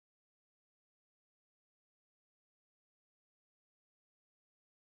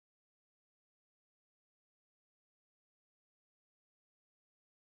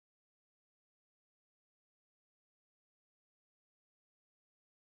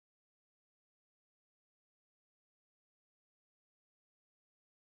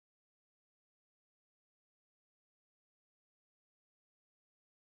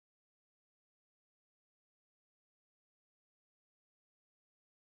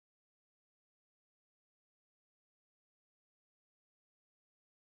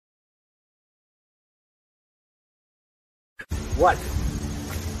What?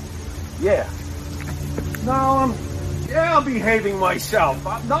 Yeah. No, I'm behaving myself.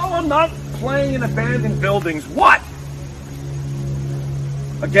 No, I'm not playing in abandoned buildings. What?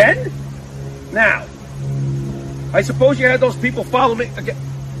 Again? Now, I suppose you had those people follow me again.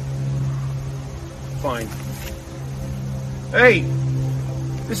 Fine. Hey,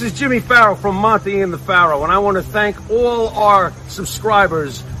 this is Jimmy Farrow from Monty and the Pharaoh, and I want to thank all our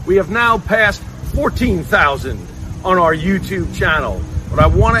subscribers. We have now passed 14,000 on our YouTube channel. But I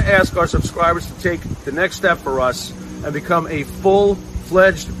want to ask our subscribers to take the next step for us and become a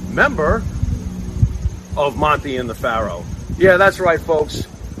full-fledged member of Monty and the Pharaoh. Yeah, that's right, folks.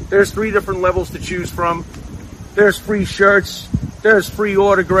 There's 3 different levels to choose from. There's free shirts. There's free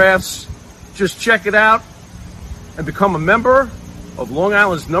autographs. Just check it out and become a member of Long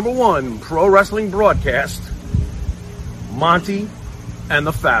Island's #1 pro wrestling broadcast, Monty and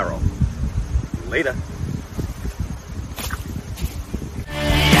the Pharaoh. Later.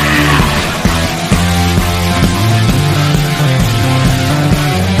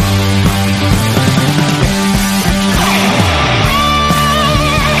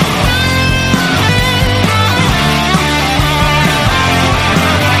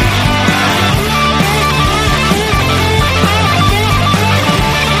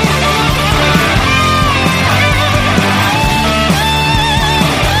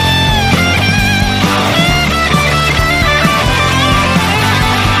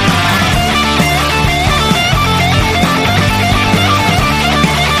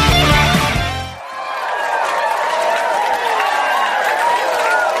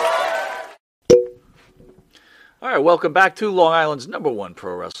 Welcome back to Long Island's #1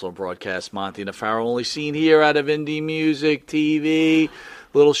 pro wrestler broadcast, Monty and the Pharaoh, only seen here out of Indie Music TV.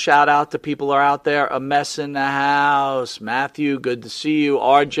 Little shout out to people who are out there. A Mess in the House. Matthew, good to see you.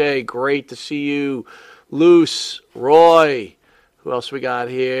 RJ, great to see you. Luce, Roy. Who else we got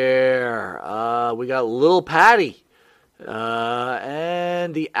here? We got Lil Patty.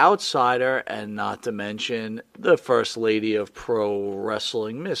 And The Outsider, and not to mention the First Lady of Pro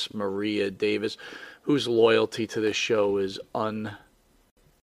Wrestling, Miss Maria Davis, whose loyalty to this show is what's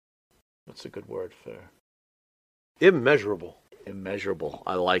a good word for? Immeasurable. Immeasurable.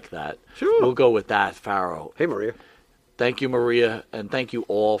 I like that. Sure. We'll go with that, Pharaoh. Hey, Maria. Thank you, Maria, and thank you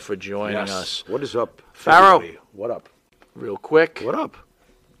all for joining us. What is up, Pharaoh? everybody? What up? Real quick. What up?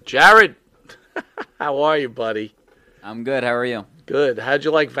 Jared, how are you, buddy? I'm good. How are you? Good. How'd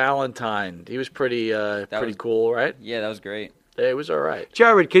you like Valentine? He was pretty cool, right? Yeah, that was great. Yeah, it was all right.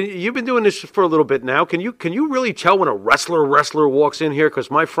 Jared, you've been doing this for a little bit now. Can you really tell when a wrestler walks in here?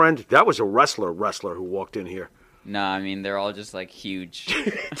 Because my friend, that was a wrestler who walked in here. No, I mean, they're all just, huge.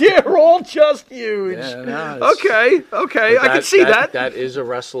 They're all just huge. Yeah, no, okay. I can see that. That is a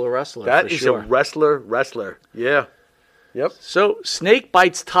wrestler. That for is sure. a wrestler. Yeah. Yep. So, snake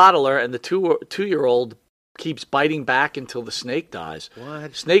bites toddler, and the two-year-old keeps biting back until the snake dies.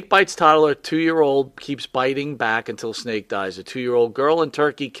 What? Snake bites toddler, 2-year-old keeps biting back until snake dies. A 2-year-old girl in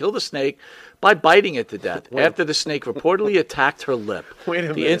Turkey killed the snake by biting it to death after the snake reportedly attacked her lip. Wait a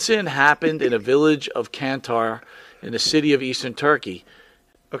minute. The incident happened in a village of Kantar in the city of eastern Turkey.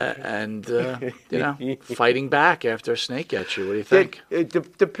 Okay. And, fighting back after a snake gets you. What do you think?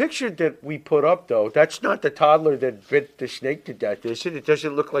 The picture that we put up, though, that's not the toddler that bit the snake to death, is it? It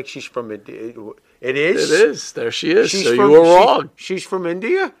doesn't look like she's from it. It is? It is. There she is. You were wrong. She's from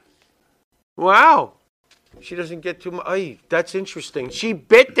India? Wow. She doesn't get too much. Ay, that's interesting. She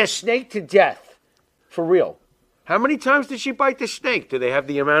bit the snake to death. For real. How many times did she bite the snake? Do they have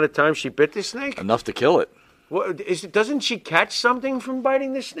the amount of time she bit the snake? Enough to kill it. Doesn't she catch something from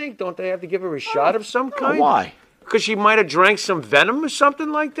biting the snake? Don't they have to give her a shot of some kind? Why? Because she might have drank some venom or something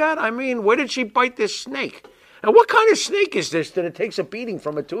like that? I mean, where did she bite this snake? And what kind of snake is this that it takes a beating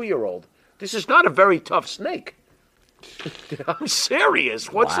from a 2-year-old? This is not a very tough snake. I'm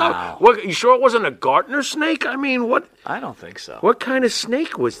serious. What's up? What, you sure it wasn't a Gartner snake? I mean, what? I don't think so. What kind of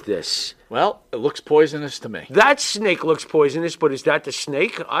snake was this? Well, it looks poisonous to me. That snake looks poisonous, but is that the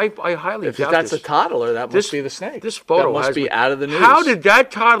snake? I highly doubt If that's this. a toddler, that must be the snake. This photo that must be out of the news. How did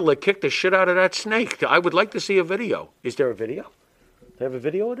that toddler kick the shit out of that snake? I would like to see a video. Is there a video? Do they have a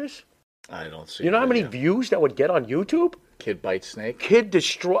video of this? I don't see. You know how many views that would get on YouTube? Kid bites snake. Kid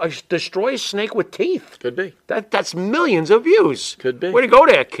destroy a snake with teeth. Could be. That's millions of views. Could be. Way to go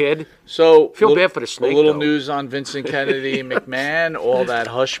there, kid. So feel bad for the snake. A little though. news on Vincent Kennedy and McMahon. All that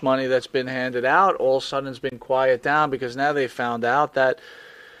hush money that's been handed out, all of a sudden has been quiet down because now they found out that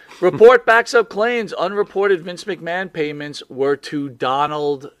report backs up claims unreported Vince McMahon payments were to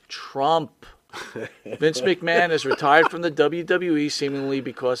Donald Trump. Vince McMahon is retired from the WWE seemingly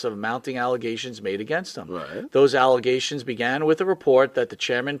because of mounting allegations made against him. Right. Those allegations began with a report that the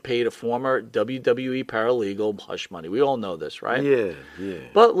chairman paid a former WWE paralegal hush money. We all know this, right? Yeah.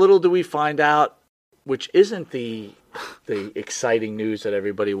 But little do we find out, which isn't the exciting news that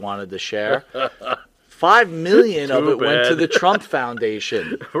everybody wanted to share. $5 million of Too it went to bad. the Trump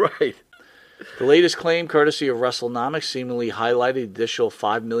Foundation. Right. The latest claim, courtesy of WrestleNomics, seemingly highlighted the additional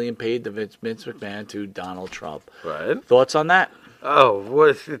 $5 million paid to Vince McMahon to Donald Trump. Right. Thoughts on that?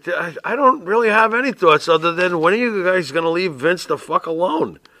 Oh, I don't really have any thoughts other than when are you guys going to leave Vince the fuck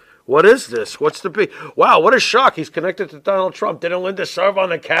alone? What is this? What's the big... Wow, what a shock. He's connected to Donald Trump. Didn't Linda serve on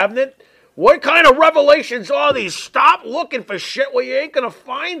the cabinet? What kind of revelations are these? Stop looking for shit where you ain't going to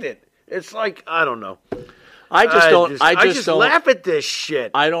find it. It's like, I don't know. I just don't laugh at this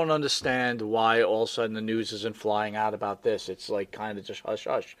shit. I don't understand why all of a sudden the news isn't flying out about this. It's like kind of just hush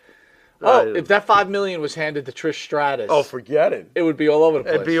hush. Oh, if that $5 million was handed to Trish Stratus, Oh, forget it. it would be all over the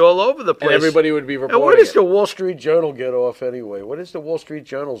place. It'd be all over the place. and everybody would be And reporting where does it. the Wall Street Journal get off anyway? What is the Wall Street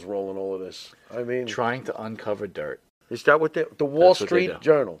Journal's role in all of this? I mean, Trying to uncover dirt. is that what the Wall That's what they Street do.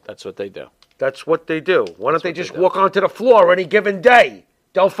 Journal? That's what they do. That's what they do. Why don't they what they just do. walk onto the floor any given day?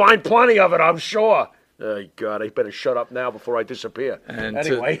 They'll find plenty of it, I'm sure. Oh, God, I better shut up now before I disappear. And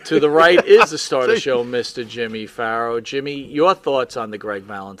anyway. to the right is the star of the show, Mr. Jimmy Farrow. Jimmy, your thoughts on the Greg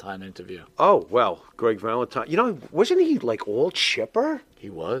Valentine interview? Oh, well, Greg Valentine. You know, wasn't he like all chipper? He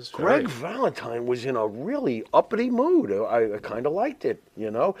was. Greg very. Valentine was in a really uppity mood. I kind of liked it,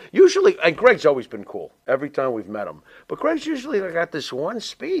 you know. Usually, and Greg's always been cool every time we've met him. But Greg's usually got this one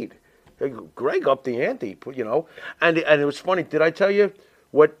speed. Greg upped the ante, you know. And it was funny. Did I tell you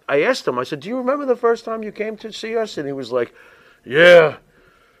what I asked him? I said, "Do you remember the first time you came to see us?" And he was like, "Yeah,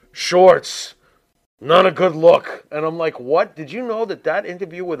 shorts, not a good look." And I'm like, "What? Did you know that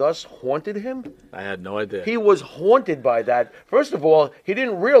interview with us haunted him?" I had no idea. He was haunted by that. First of all, he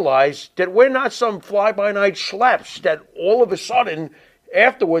didn't realize that we're not some fly-by-night schleps, that all of a sudden,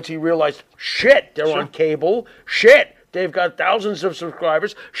 afterwards, he realized, shit, they're on cable. Shit, they've got thousands of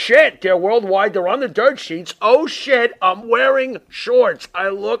subscribers. Shit, they're worldwide. They're on the dirt sheets. Oh, shit, I'm wearing shorts. I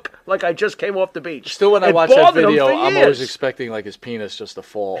look like I just came off the beach. Still, when I It watch that bothered him video, for I'm always years. expecting like his penis just to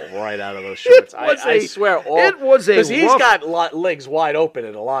fall right out of those shorts. I swear, it was a because he's rough- got legs wide open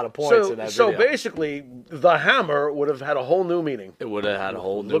at a lot of points in that So video. basically, the hammer would have had a whole new meaning. It would have had a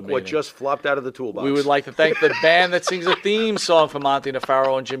whole new Look what meaning. just flopped out of the toolbox. We would like to thank the band that sings the theme song for Monty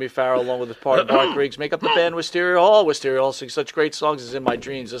Farrow and Jimmy Farrow, along with his partner Bart Griggs. Make up the band Wisteria Hall. Wisteria Hall sings such great songs as In My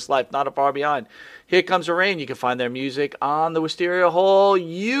Dreams, This Life, Not a Far Behind. Here Comes the Rain. You can find their music on the Wisteria Hall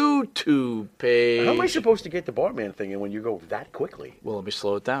YouTube page. How am I supposed to get the barman thing in when you go that quickly? Well, let me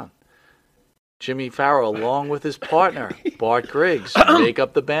slow it down. Jimmy Farrow, along with his partner Bart Griggs, make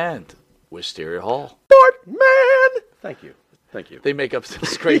up the band Wisteria Hall. Bartman! Thank you. Thank you. They make up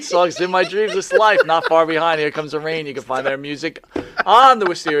those great songs. In My Dreams, This Life, Not Far Behind. Here Comes the Rain. You can find their music on the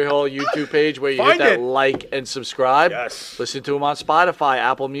Wisteria Hall YouTube page where you Find hit that it. like and subscribe. Yes. Listen to them on Spotify,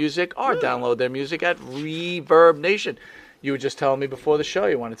 Apple Music, or download their music at Reverb Nation. You were just telling me before the show.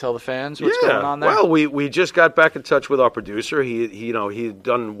 You want to tell the fans what's going on there? Well, we just got back in touch with our producer. He'd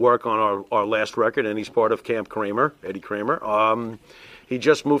done work on our last record, and he's part of Camp Kramer, Eddie Kramer. He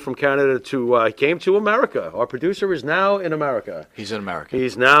just moved from Canada came to America. Our producer is now in America. He's an American.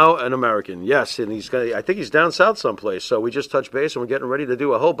 He's now an American, yes, and I think he's down south someplace. So we just touched base, and we're getting ready to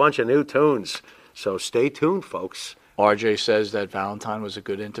do a whole bunch of new tunes. So stay tuned, folks. RJ says that Valentine was a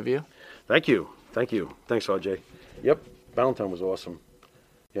good interview. Thanks, RJ. Yep, Valentine was awesome.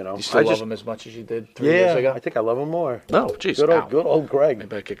 You know, You still love him as much as you did 3 Yeah, years ago? I think I love him more. No, jeez. Good old Greg.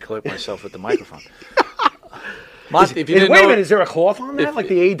 Maybe I could clip myself with the microphone. Monty, if you didn't Wait a know, minute, is there a cloth on that? Like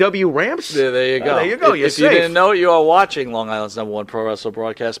the AW ramps? There you go. There you go, you're If you safe. didn't know, you are watching Long Island's #1 pro wrestler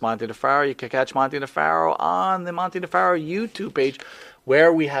broadcast, Monty DeFaro. You can catch Monty DeFaro on the Monty DeFaro YouTube page,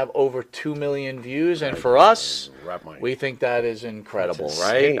 where we have over 2 million views. And for us, we think that is incredible, That's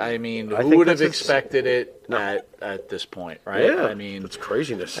right? insane. I mean, I who think would have that's expected it at this point, right? Yeah, I mean, it's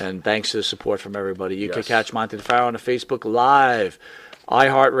craziness. And thanks to the support from everybody. You can Yes. catch Monty DeFaro on the Facebook Live,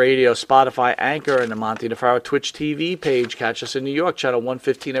 iHeartRadio, Spotify, Anchor, and the Monty DeFaro Twitch TV page. Catch us in New York, channel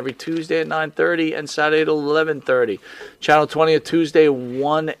 115 every Tuesday at 9:30 and Saturday at 11:30. Channel 20 at Tuesday,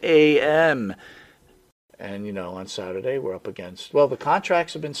 1 a.m. And, on Saturday, we're up against... Well, the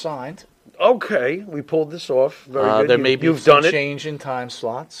contracts have been signed. Okay, we pulled this off. Very good. There may be You've some done it. change in time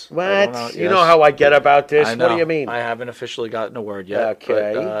slots. I What? don't You know how I get about this. I know. What do you mean? I haven't officially gotten a word yet.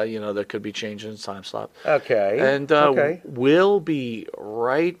 Okay. But, there could be changes in time slot. Okay. And okay. we'll be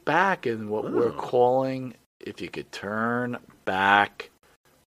right back in what we're calling, if you could turn back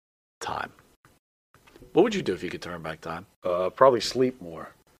time. What would you do if you could turn back time? Probably sleep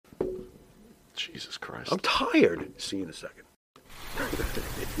more. Jesus Christ. I'm tired. See you in a second.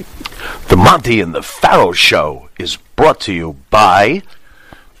 The Monty and the Pharaoh Show is brought to you by...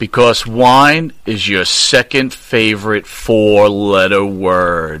 Because wine is your second favorite four-letter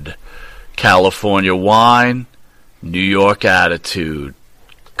word. California wine, New York attitude.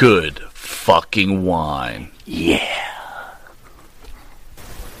 Good fucking wine. Yeah.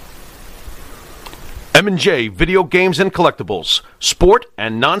 M&J Video Games and Collectibles. Sport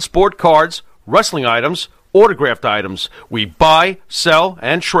and non-sport cards, wrestling items, autographed items. We buy, sell,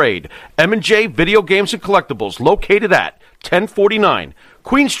 and trade. M&J Video Games and Collectibles, located at 1049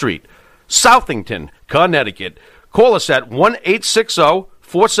 Queen Street, Southington, Connecticut. Call us at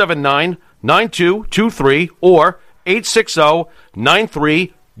 1-860-479-9223 or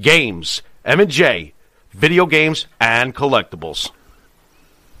 860-93-GAMES. M&J Video Games and Collectibles.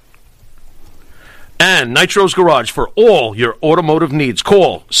 And Nitro's Garage for all your automotive needs.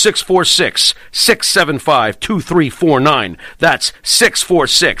 Call 646-675-2349. That's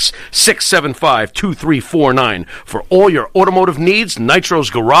 646-675-2349. For all your automotive needs,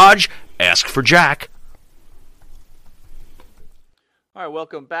 Nitro's Garage. Ask for Jack. All right,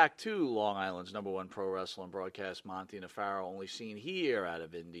 welcome back to Long Island's #1 pro wrestling broadcast, Monty and the Pharaoh, only seen here out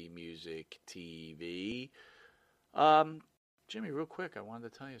of Indie Music TV. Jimmy, real quick, I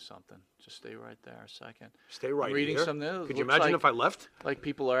wanted to tell you something. Just stay right there a second. Stay right I'm reading here. some news. Could you Looks imagine like, if I left? Like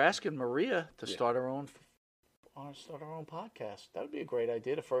people are asking Maria to start her own podcast. That would be a great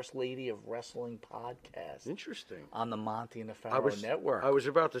idea. The first lady of wrestling podcast Interesting. on the Monty and the Pharaoh network. I was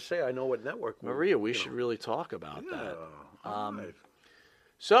about to say, I know what network. Maria, we should really talk about that. Right.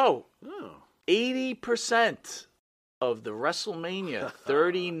 So, 80% of the WrestleMania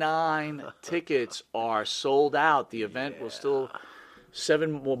 39 tickets are sold out. The event will still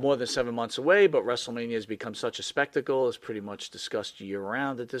more than 7 months away, but WrestleMania has become such a spectacle. It's pretty much discussed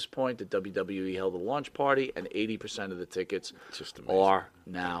year-round at this point. The WWE held a launch party, and 80% of the tickets are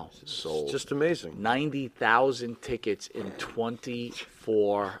now sold. It's just amazing. 90,000 tickets in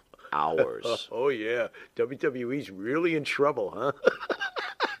 24 hours. Oh, yeah. WWE's really in trouble, huh?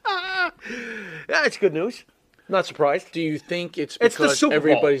 Yeah, it's good news. Not surprised. Do you think it's It's the because Super Bowl.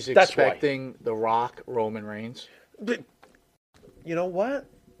 everybody's That's why. expecting The Rock, Roman Reigns? You know what?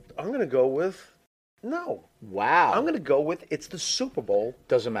 I'm going to go with no. Wow. I'm going to go with it's the Super Bowl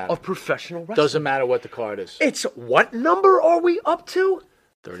Doesn't matter. of professional wrestling. Doesn't matter what the card is. It's what number are we up to?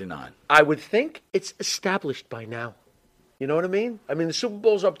 39. I would think it's established by now. You know what I mean? I mean, the Super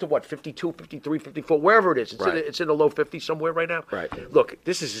Bowl's up to what, 52, 53, 54, wherever it is. It's, Right. it's in the low 50s somewhere right now. Right. Look,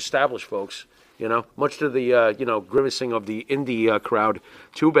 this is established, folks. You know, much to the, grimacing of the indie crowd.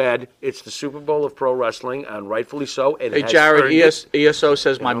 Too bad. It's the Super Bowl of pro wrestling, and rightfully so. It Hey, has Jared, earned it. ESO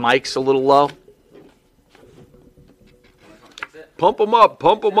says my mic's a little low. Pump them up.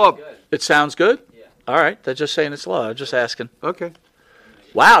 Pump them up. It sounds good? Yeah. All right. They're just saying it's low. I'm just asking. Okay.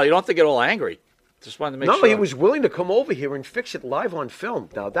 Wow, you don't have to get all angry. Just wanted to make sure. No, he was willing to come over here and fix it live on film.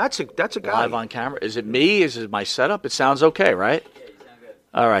 Now, that's a guy. Live on camera. Is it me? Is it my setup? It sounds okay, right? Yeah, you sound good.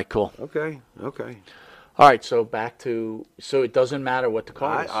 All right, cool. Okay. All right, so back to, so it doesn't matter what the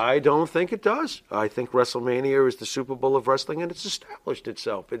card is. I don't think it does. I think WrestleMania is the Super Bowl of wrestling, and it's established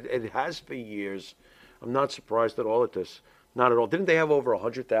itself. It has for years. I'm not surprised at all at this. Not at all. Didn't they have over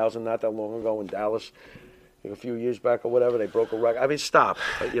 100,000 not that long ago in Dallas? A few years back or whatever, they broke a record. I mean, stop.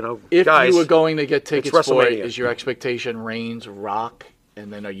 If guys, you were going to get tickets for it, WrestleMania. is your expectation Reigns, Rock,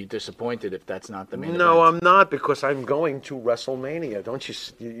 and then are you disappointed if that's not the main No, event? I'm not, because I'm going to WrestleMania. Don't you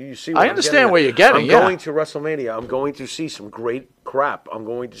see? I What I'm understand getting at? where you're getting, I'm yeah. going to WrestleMania. I'm going to see some great crap. I'm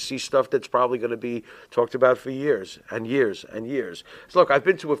going to see stuff that's probably going to be talked about for years and years and years. So look, I've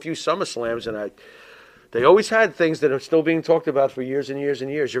been to a few SummerSlams, and they always had things that are still being talked about for years and years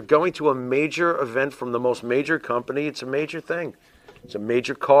and years. You're going to a major event from the most major company. It's a major thing. It's a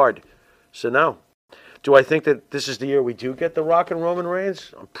major card. So no. Do I think that this is the year we do get The Rock and Roman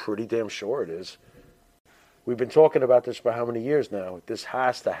Reigns? I'm pretty damn sure it is. We've been talking about this for how many years now? This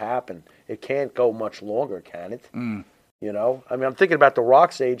has to happen. It can't go much longer, can it? You know? I mean, I'm thinking about The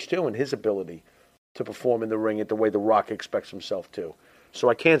Rock's age, too, and his ability to perform in the ring at the way The Rock expects himself to. So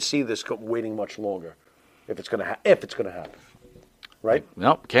I can't see this waiting much longer. If it's gonna happen, right?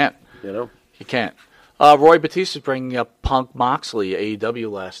 Nope, can't. You know, You can't. Roy Batista's bringing up Punk Moxley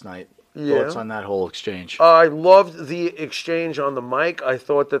AEW last night. Yeah. Thoughts on that whole exchange? I loved the exchange on the mic. I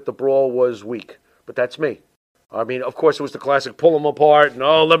thought that the brawl was weak, but that's me. I mean, of course, it was the classic pull them apart and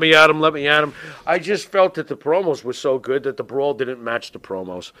let me at him. I just felt that the promos were so good that the brawl didn't match the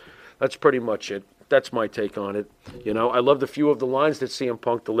promos. That's pretty much it. That's my take on it. You know, I loved a few of the lines that CM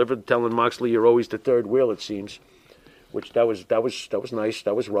Punk delivered, telling Moxley, "You're always the third wheel." It seems, which that was nice.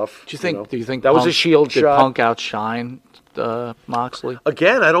 That was rough. Do you think that was a shield did shot? Punk outshine Moxley?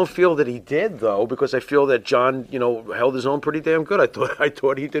 Again, I don't feel that he did though, because I feel that John, held his own pretty damn good. I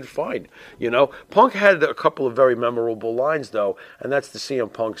thought he did fine. Punk had a couple of very memorable lines though, and that's the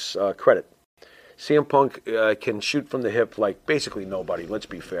CM Punk's credit. CM Punk can shoot from the hip like basically nobody. Let's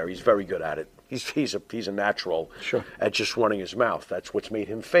be fair; he's very good at it. He's a natural at just running his mouth. That's what's made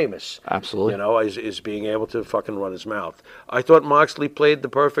him famous. Absolutely. Is being able to fucking run his mouth. I thought Moxley played the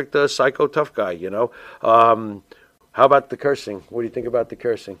perfect psycho tough guy. How about the cursing? What do you think about the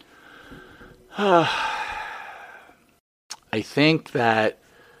cursing? I think that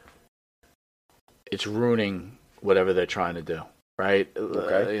it's ruining whatever they're trying to do. Right?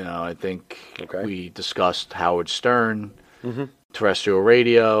 Okay. I think we discussed Howard Stern, terrestrial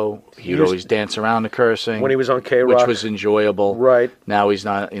radio. He'd always dance around the cursing when he was on K-Rock, which was enjoyable. Right. Now he's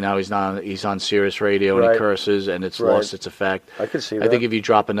not. He's on Sirius Radio and he curses, and it's lost its effect. I could see that. I think if you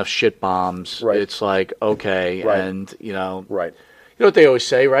drop enough shit bombs, it's like okay, and Right. You know what they always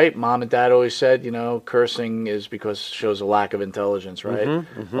say, right? Mom and Dad always said, cursing is because it shows a lack of intelligence, right?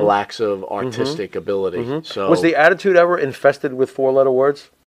 A lack of artistic ability. So was the Attitude Era infested with four-letter words?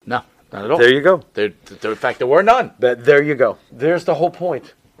 No, not at all. There you go. In fact, there were none. There you go. There's the whole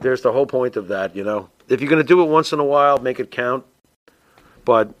point. There's the whole point of that, If you're going to do it once in a while, make it count.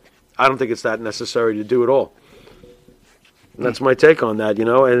 But I don't think it's that necessary to do it all. And that's my take on that,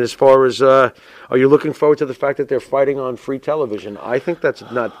 And as far as, are you looking forward to the fact that they're fighting on free television? I think that's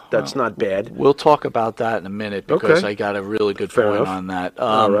not bad. We'll talk about that in a minute because I got a really good point enough. on that.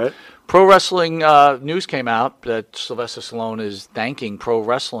 All right. Pro Wrestling news came out that Sylvester Stallone is thanking Pro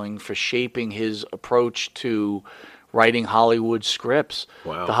Wrestling for shaping his approach to writing Hollywood scripts.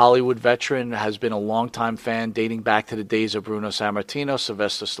 Wow. The Hollywood veteran has been a longtime fan dating back to the days of Bruno Sammartino,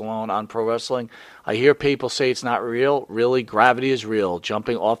 Sylvester Stallone on Pro Wrestling. I hear people say it's not real. Really, gravity is real.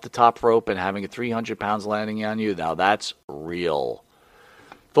 Jumping off the top rope and having 300 pounds landing on you, now that's real.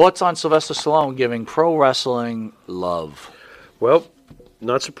 Thoughts on Sylvester Stallone giving Pro Wrestling love? Well,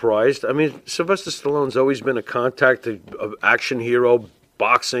 not surprised. I mean, Sylvester Stallone's always been a contact, action hero,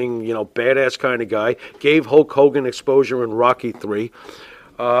 boxing, badass kind of guy. Gave Hulk Hogan exposure in Rocky III.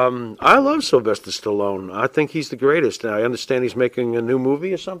 I love Sylvester Stallone. I think he's the greatest. Now, I understand he's making a new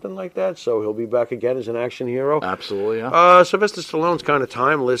movie or something like that, so he'll be back again as an action hero. Absolutely, yeah. Sylvester Stallone's kind of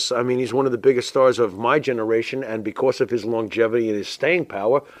timeless. I mean, he's one of the biggest stars of my generation, and because of his longevity and his staying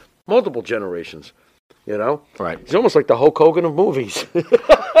power, multiple generations. Right. He's almost like the Hulk Hogan of movies.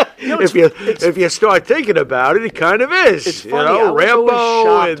 If you start thinking about it, he kind of is. It's funny. I was Rambo.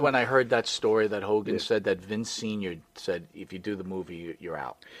 always shocked when I heard that story that Hogan said that Vince Sr. said, if you do the movie, you're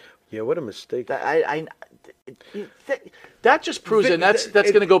out. Yeah, what a mistake. That just proves it. And that's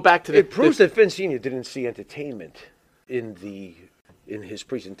going to go back to the... It proves that Vince Sr. didn't see entertainment in his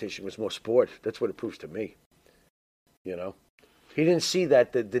presentation. It was more sport. That's what it proves to me. He didn't see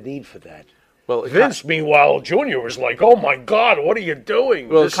the need for that. Well, Vince, meanwhile, Jr. was like, "Oh my God, what are you doing?"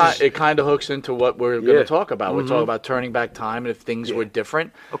 Well, it kind of hooks into what we're going to talk about. We're Mm-hmm. talking about turning back time, and if things were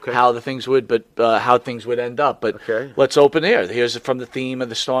different, how things would end up. But let's open here. Here's from the theme of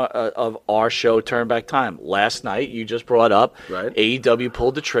the of our show, Turn Back Time. Last night, you just brought up AEW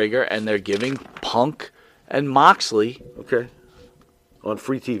pulled the trigger, and they're giving Punk and Moxley on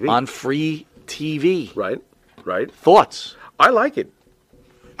free TV. Right. Thoughts? I like it.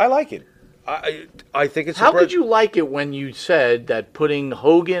 I think it's. How could you like it when you said that putting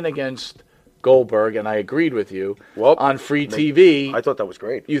Hogan against Goldberg, and I agreed with you, on free TV? I thought that was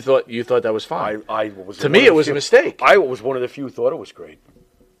great. You thought that was fine. To me, it was a mistake. I was one of the few who thought it was great.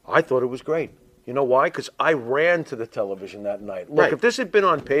 I thought it was great. You know why? Because I ran to the television that night. Look, if this had been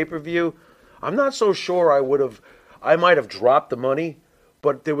on pay-per-view, I'm not so sure I might have dropped the money.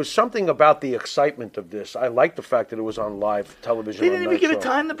 But there was something about the excitement of this. I liked the fact that it was on live television. They didn't even give it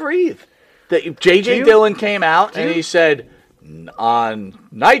time to breathe. J.J. Dillon came out and he said, on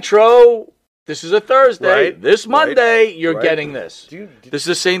Nitro, this is a Thursday. This Monday, you're getting this. This is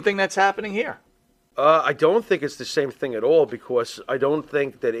the same thing that's happening here. I don't think it's the same thing at all because I don't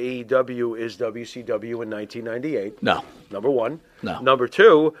think that AEW is WCW in 1998. No. Number one. No. Number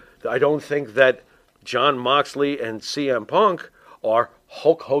two, I don't think that Jon Moxley and CM Punk are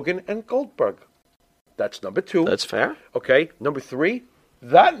Hulk Hogan and Goldberg. That's number two. That's fair. Okay. Number three,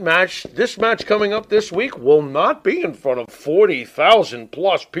 this match coming up this week will not be in front of 40,000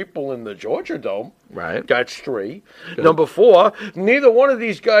 plus people in the Georgia Dome. Right. That's three. Good. Number four, neither one of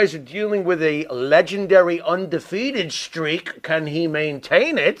these guys are dealing with a legendary undefeated streak. Can he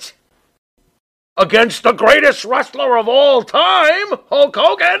maintain it? against the greatest wrestler of all time, Hulk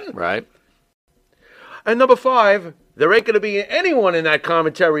Hogan. Right. And number 5, there ain't going to be anyone in that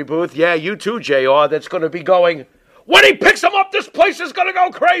commentary booth, yeah, you too, JR, that's going to be going, when he picks him up, this place is going to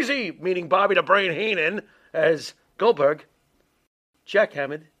go crazy, meaning Bobby the Brain Heenan as Goldberg, Jack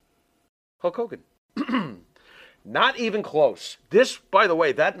Hammond, Hulk Hogan. Not even close. This, by the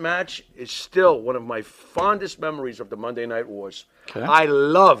way, that match is still one of my fondest memories of the Monday Night Wars. Okay. I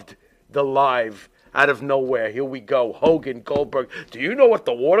loved the live, out of nowhere, here we go, Hogan, Goldberg. Do you know what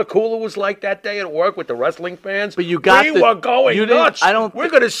the water cooler was like that day at work with the wrestling fans? But you got we were going nuts. We're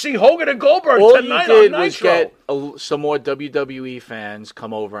going to see Hogan and Goldberg all tonight you did on was Nitro. get some more WWE fans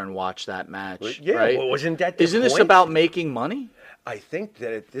come over and watch that match. Yeah, right? well, wasn't that the Isn't this point? about making money? I think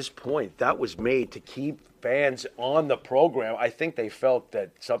that at this point, that was made to keep fans on the program. I think they felt that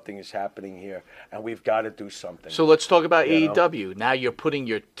something is happening here, and we've got to do something. So let's talk about You know? AEW. Now you're putting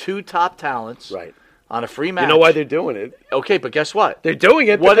your 2 top talents Right. on a free match. You know why they're doing it? Okay, but guess what? They're doing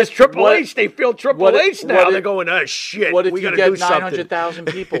it What because if- Triple what- H, they feel Triple what if- H now. what if- They're going, oh, shit, What if we you got to get do something. 900,000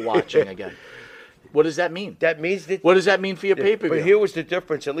 people watching again? What does that mean? That means that... What does that mean for your pay-per-view? But here was the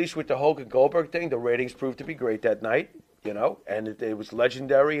difference, at least with the Hogan Goldberg thing, the ratings proved to be great that night, you know, and it was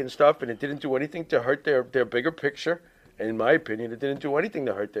legendary and stuff, and it didn't do anything to hurt their bigger picture. In my opinion, it didn't do anything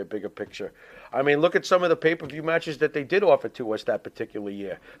to hurt their bigger picture. I mean, look at some of the pay-per-view matches that they did offer to us that particular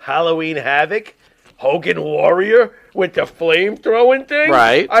year. Halloween Havoc, Hogan Warrior with the flame-throwing thing.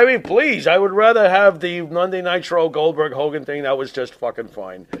 Right. I mean, please, I would rather have the Monday Nitro Goldberg Hogan thing. That was just fucking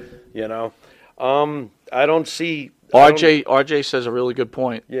fine, you know. I don't see... RJ says a really good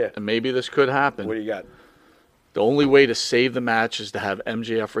point. Yeah. And maybe this could happen. What do you got? The only way to save the match is to have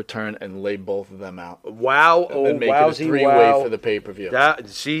MJF return and lay both of them out. Wow, And then make it a wowsy, 3-way wow. for the pay-per-view.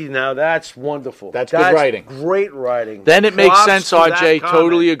 See, now that's wonderful. That's good writing. Great writing. Then it makes Props sense, to that RJ. comment.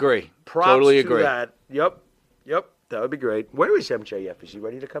 Totally agree. Props totally to agree. that. Yep. That would be great. Where is MJF? Is he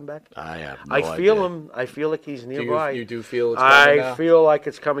ready to come back? I have no I feel idea. him. I feel like he's nearby. You do feel it's coming I now? feel like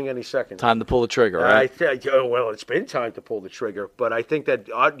it's coming any second. Time to pull the trigger, right? Well, it's been time to pull the trigger, but I think that,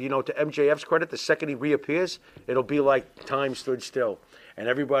 you know, to MJF's credit, the second he reappears, it'll be like time stood still. And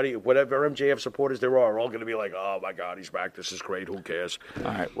everybody, whatever MJF supporters there are all going to be like, oh, my God, he's back. This is great. Who cares? All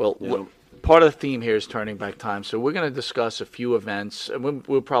right. Well, You know. part of the theme here is turning back time. So we're going to discuss a few events, and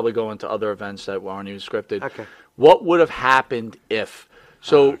we'll probably go into other events that aren't even scripted. Okay. What would have happened if?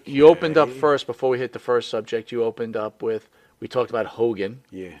 So you opened up first, before we hit the first subject, you opened up with, we talked about Hogan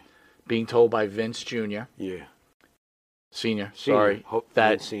Yeah. being told by Vince Jr., Yeah. Senior, Senior. sorry, that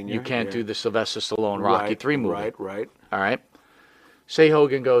Vince Senior, you can't yeah. do the Sylvester Stallone Rocky 3 movie. Right. All right? Say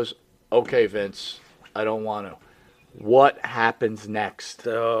Hogan goes, okay, Vince, I don't want to. What happens next?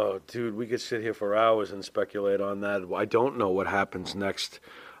 Oh, dude, we could sit here for hours and speculate on that. I don't know what happens next.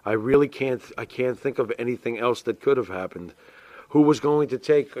 I really can't. I can't think of anything else that could have happened. Who was going to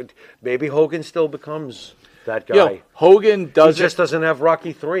take? Maybe Hogan still becomes that guy. Yo, Hogan He doesn't. just doesn't have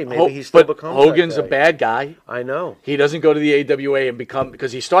Rocky 3. Maybe he still but becomes. Hogan's that a guy. bad guy. I know. He doesn't go to the AWA and become,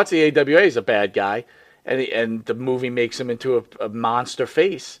 because he starts the AWA as a bad guy, and the movie makes him into a monster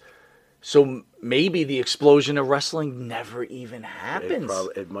face. So maybe the explosion of wrestling never even happens.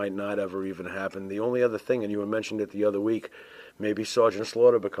 It might not ever even happen. The only other thing, and you mentioned it the other week, maybe Sergeant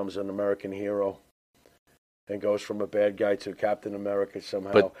Slaughter becomes an American hero and goes from a bad guy to Captain America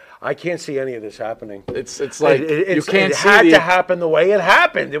somehow. But- I can't see any of this happening. It's like you can't it see had the. to happen the way it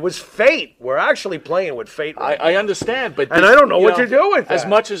happened. It was fate. We're actually playing with fate. Right I now. understand, but And I don't know what to do with As that.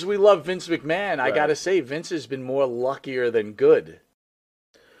 much as we love Vince McMahon, I Right. gotta say Vince has been more luckier than good.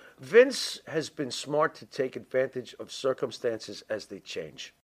 Vince has been smart to take advantage of circumstances as they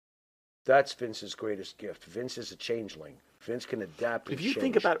change. That's Vince's greatest gift. Vince is a changeling. Vince can adapt. And If you change.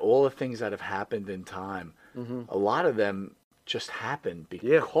 think about all the things that have happened in time, a lot of them just happened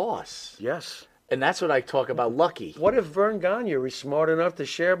Yeah. because. Yes. And that's what I talk about lucky. What if Vern Gagne is smart enough to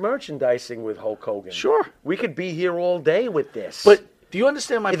share merchandising with Hulk Hogan? Sure. We could be here all day with this. But do you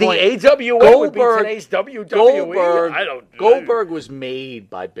understand my the point? AWA would be today's WWE. Goldberg, Goldberg was made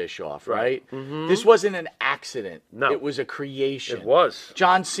by Bischoff, right? This wasn't an accident. No. It was a creation. It was.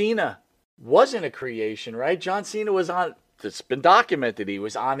 John Cena wasn't a creation, right? John Cena was on, it's been documented, he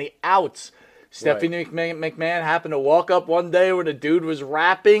was on the outs. Stephanie McMahon happened to walk up one day when a dude was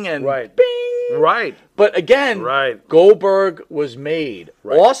rapping and Right. bing! Right. But again, Right. Goldberg was made.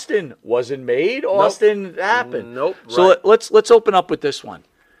 Right. Austin wasn't made. Austin happened. Nope. So Right. let's open up with this one.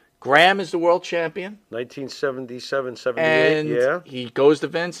 Graham is the world champion. 1977, 78, And yeah. he goes to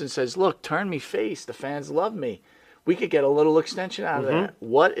Vince and says, look, turn me face. The fans love me. We could get a little extension out of that.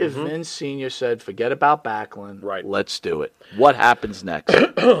 What if Vince Sr. said, forget about Backlund. Right. Let's do it. What happens next?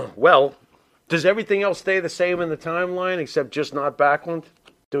 Well, Does everything else stay the same in the timeline except just not Backlund?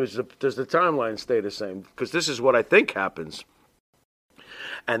 Does the timeline stay the same? Because this is what I think happens.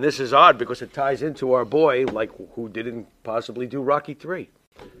 And this is odd because it ties into our boy, like who didn't possibly do Rocky III.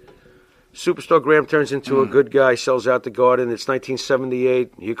 Superstar Graham turns into a good guy, sells out the Garden. It's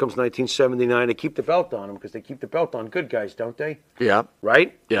 1978. Here comes 1979. They keep the belt on him because they keep the belt on good guys, don't they? Yeah.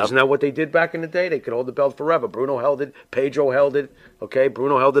 Right? Yeah. Isn't that what they did back in the day? They could hold the belt forever. Bruno held it. Pedro held it. Okay,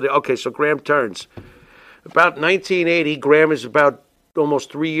 Bruno held it. Okay, so Graham turns. About 1980, Graham is about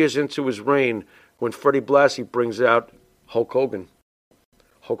almost 3 years into his reign when Freddie Blassie brings out Hulk Hogan.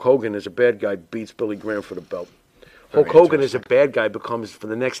 Hulk Hogan is a bad guy, beats Billy Graham for the belt. Hulk Hogan is a bad guy, becomes, for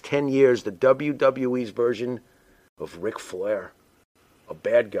the next 10 years, the WWE's version of Ric Flair. A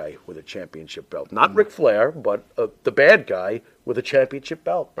bad guy with a championship belt. Not Ric Flair, but the bad guy with a championship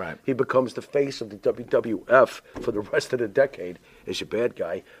belt. Right. He becomes the face of the WWF for the rest of the decade as a bad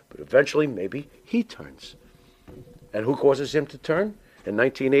guy, but eventually maybe he turns. And who causes him to turn? In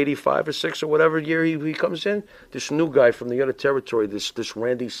 1985 or 6 or whatever year he comes in, this new guy from the other territory, this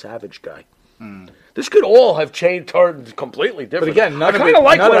Randy Savage guy. This could all have turned completely different. But again, none I kind of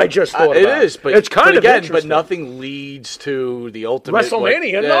like what I just thought it about. is, but it's kind of again, interesting. but nothing leads to the ultimate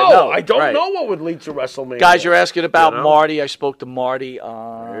WrestleMania. I don't know what would lead to WrestleMania. Guys, you're asking about Marty. I spoke to Marty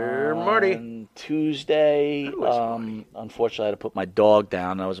on Marty. Tuesday. Unfortunately, I had to put my dog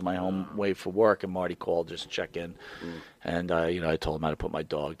down. I was on my home way for work, and Marty called just to check in. And I told him how to put my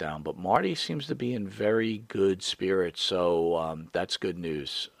dog down. But Marty seems to be in very good spirits, so that's good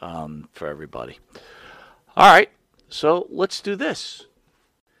news for everybody. All right, so let's do this.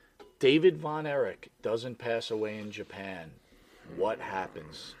 David Von Erich doesn't pass away in Japan. What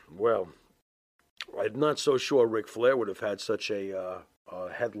happens? Well, I'm not so sure Ric Flair would have had such a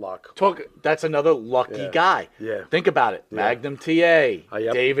headlock. That's another lucky guy. Yeah. Think about it. Yeah. Magnum TA,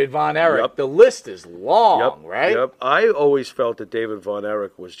 Yep. David Von Erich. Yep. The list is long, right? Yep. I always felt that David Von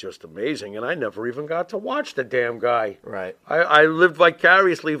Erich was just amazing, and I never even got to watch the damn guy. Right. I lived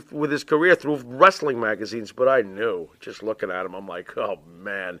vicariously with his career through wrestling magazines, but I knew, just looking at him, I'm like, oh,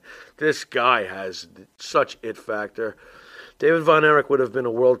 man, this guy has such it factor. David Von Erich would have been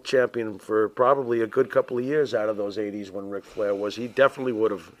a world champion for probably a good couple of years out of those 80s when Ric Flair was. He definitely would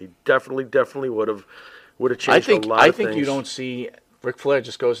have. He definitely would have changed a lot of things. I think you don't see Ric Flair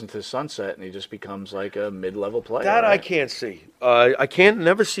just goes into the sunset and he just becomes like a mid-level player. That right? I can't see. I can't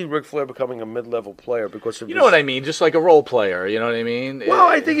never see Ric Flair becoming a mid-level player because of You know what I mean? Just like a role player. You know what I mean? Well,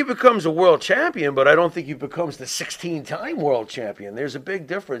 I think he becomes a world champion, but I don't think he becomes the 16-time world champion. There's a big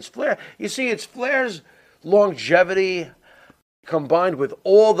difference. Flair, you see, it's Flair's longevity combined with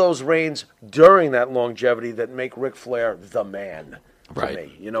all those reigns during that longevity that make Ric Flair the man to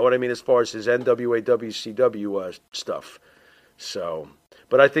me. You know what I mean? As far as his NWA, WCW stuff. So,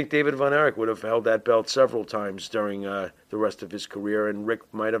 but I think David Von Erich would have held that belt several times during the rest of his career, and Rick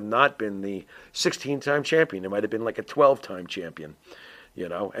might have not been the 16-time champion. It might have been like a 12-time champion, you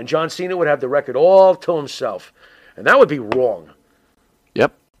know. And John Cena would have the record all to himself, and that would be wrong.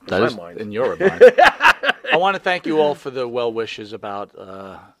 Yep. That is in your mind. I want to thank you all for the well wishes about,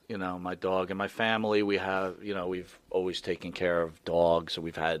 my dog and my family. We have, we've always taken care of dogs.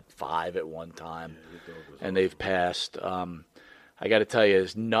 We've had 5 at one time, and they've passed. I got to tell you,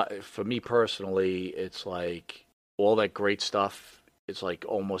 for me personally, it's like all that great stuff. It's like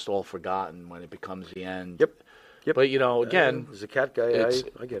almost all forgotten when it becomes the end. Yep. But again, as a cat guy,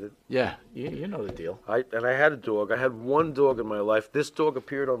 I get it. Yeah, you know the deal. I had a dog. I had one dog in my life. This dog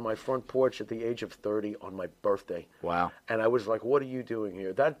appeared on my front porch at the age of 30 on my birthday. Wow. And I was like, "What are you doing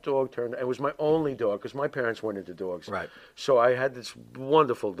here?" That dog it was my only dog because my parents weren't into dogs. Right. So I had this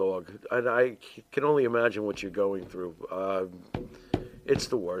wonderful dog, and I can only imagine what you're going through. It's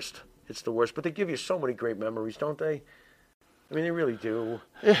the worst. It's the worst. But they give you so many great memories, don't they? I mean, they really do.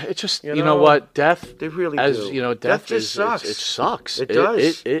 Yeah, it's just you know what, death. They really do. Death just sucks. It sucks. It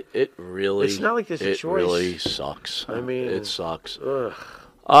does. It really. It's not like there's a choice. It really sucks. I mean, it sucks.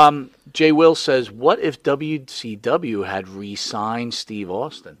 Ugh. Jay Will says, "What if WCW had re-signed Steve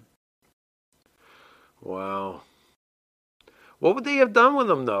Austin?" Wow. What would they have done with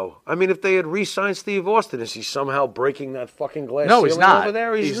him, though? I mean, if they had re-signed Steve Austin, is he somehow breaking that fucking glass No, ceiling he's not. over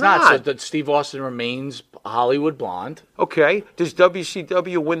there? He's not. So that Steve Austin remains Hollywood Blonde. Okay. Does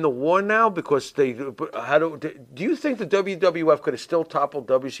WCW win the war now? Because do you think the WWF could have still toppled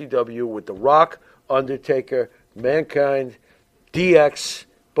WCW with The Rock, Undertaker, Mankind, DX?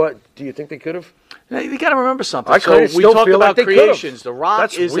 But do you think they could have? You got to remember something. We talk about like creations. The Rock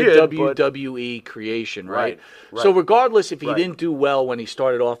That's is weird, a WWE creation, right? So regardless if he didn't do well when he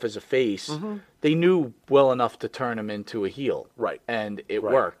started off as a face, they knew well enough to turn him into a heel. Right. And it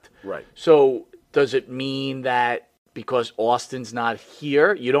worked. Right. So does it mean that because Austin's not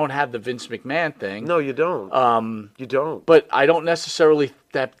here, you don't have the Vince McMahon thing? No, you don't. You don't. But I don't necessarily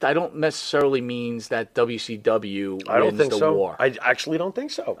means that WCW I don't wins think the so. war. I actually don't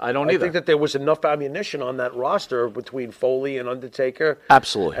think so. I don't I either. think that there was enough ammunition on that roster between Foley and Undertaker.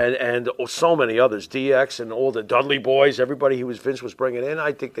 Absolutely. And so many others, DX and all the Dudley boys, everybody Vince was bringing in.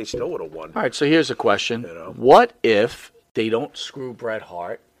 I think they still would have won. All right, so here's a question. You know? What if they don't screw Bret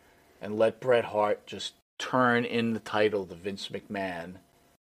Hart and let Bret Hart just turn in the title to Vince McMahon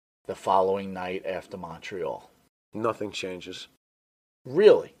the following night after Montreal? Nothing changes.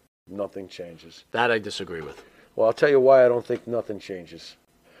 Really? Nothing changes. That I disagree with. Well, I'll tell you why I don't think nothing changes.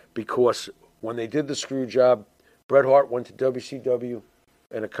 Because when they did the screw job, Bret Hart went to WCW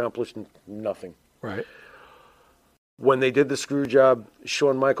and accomplished nothing. Right. When they did the screw job,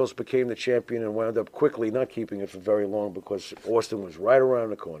 Shawn Michaels became the champion and wound up quickly not keeping it for very long because Austin was right around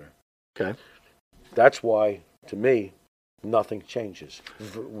the corner. Okay. That's why, to me, nothing changes.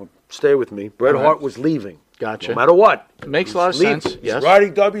 Stay with me. Bret Hart was leaving. Gotcha. No matter what. It makes a lot of leaving. sense. Yes. He's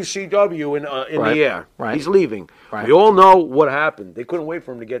riding WCW in Right. the air. Right. He's leaving. Right. We all know what happened. They couldn't wait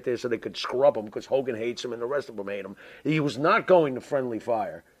for him to get there so they could scrub him because Hogan hates him and the rest of them hate him. He was not going to friendly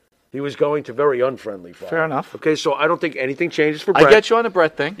fire. He was going to very unfriendly fire. Fair enough. Okay, so I don't think anything changes for Bret. I get you on the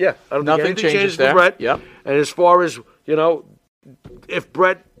Bret thing. Yeah, I don't Nothing think anything changes there. for Bret. Yep. And as far as, if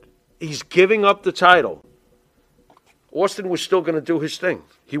Bret, he's giving up the title, Austin was still going to do his thing.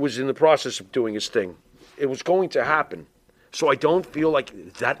 He was in the process of doing his thing. It was going to happen. So I don't feel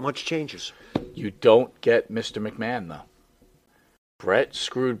like that much changes. You don't get Mr. McMahon, though. Bret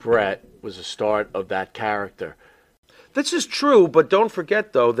screwed Bret was the start of that character. This is true, but don't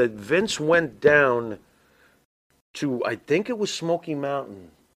forget, though, that Vince went down to, I think it was Smoky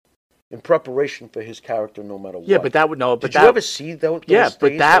Mountain, in preparation for his character no matter what. Yeah, but that would no. But Did you ever see those Yeah, but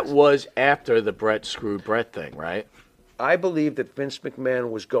days? that was after the Bret screwed Bret thing, right? I believe that Vince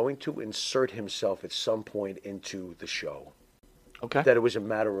McMahon was going to insert himself at some point into the show. Okay. That it was a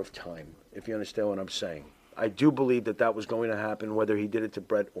matter of time, if you understand what I'm saying. I do believe that that was going to happen, whether he did it to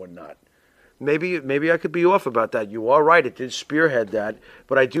Bret or not. Maybe I could be off about that. You are right. It did spearhead that.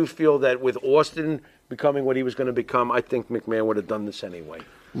 But I do feel that with Austin becoming what he was going to become, I think McMahon would have done this anyway.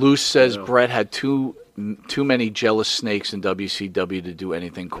 Luce says Bret had too many jealous snakes in WCW to do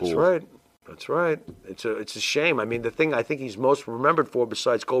anything cool. That's right. That's right. It's a shame. I mean, the thing I think he's most remembered for,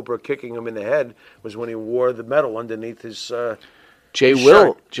 besides Goldberg kicking him in the head, was when he wore the medal underneath his Jay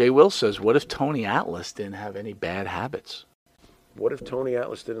shirt. Will says, what if Tony Atlas didn't have any bad habits? What if Tony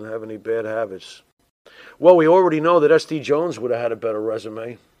Atlas didn't have any bad habits? Well, we already know that S.D. Jones would have had a better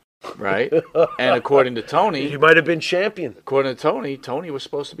resume. Right? And according to Tony, He might have been champion. Tony was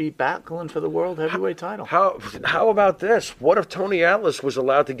supposed to be battling for the world heavyweight title. How about this? What if Tony Atlas was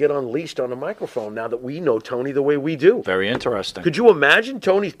allowed to get unleashed on a microphone now that we know Tony the way we do? Very interesting. Could you imagine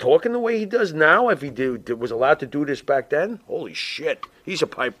Tony talking the way he does now if he was allowed to do this back then? Holy shit. He's a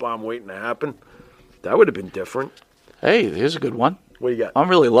pipe bomb waiting to happen. That would have been different. Hey, here's a good one. What do you got? I'm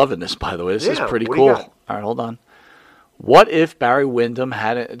really loving this, by the way. This is pretty what do you cool. got? All right, hold on. What if Barry Windham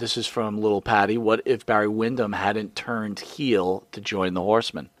hadn't, this is from Little Patty, what if Barry Windham hadn't turned heel to join the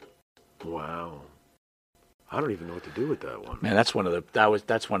Horsemen? Wow. I don't even know what to do with that one. Man, that's one of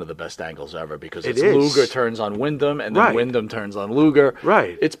the best angles ever because It it's is. Luger turns on Windham and then Right. Wyndham turns on Luger.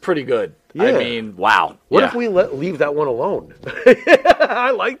 Right. It's pretty good. Yeah. I mean, wow. What Yeah. if we leave that one alone?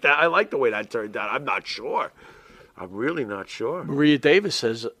 I like that. I like the way that turned out. I'm not sure. I'm really not sure. Maria Davis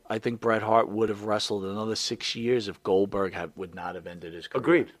says, I think Bret Hart would have wrestled another 6 years if Goldberg would not have ended his career.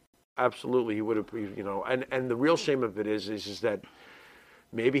 Agreed. Absolutely, he would have. And the real shame of it is that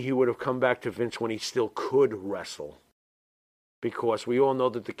maybe he would have come back to Vince when he still could wrestle, because we all know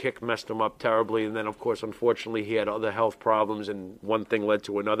that the kick messed him up terribly, and then of course, unfortunately, he had other health problems, and one thing led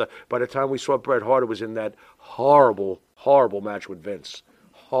to another. By the time we saw Bret Hart, it was in that horrible, horrible match with Vince.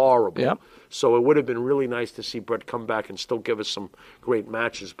 Horrible. Yep. So it would have been really nice to see Bret come back and still give us some great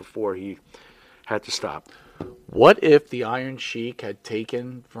matches before he had to stop. What if the Iron Sheik had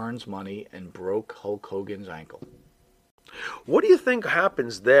taken Vern's money and broke Hulk Hogan's ankle? What do you think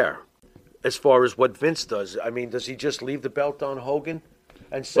happens there as far as what Vince does? I mean, does he just leave the belt on Hogan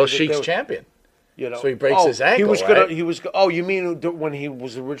and say Well, that Sheik's they- champion. So he breaks his ankle, He was right? Oh, you mean when he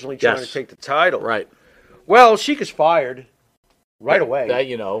was originally trying Yes. to take the title? Right. Well, Sheik is fired right away. That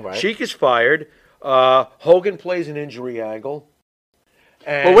you know, right? Sheik is fired. Hogan plays an injury angle.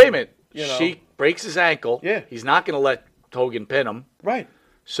 And, But wait a minute. you know- Sheik breaks his ankle. Yeah. He's not going to let Hogan pin him. Right.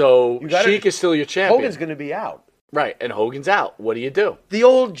 So You gotta- Sheik is still your champion. Hogan's going to be out. Right. And Hogan's out. What do you do? The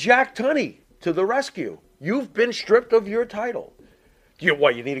old Jack Tunney to the rescue. You've been stripped of your title.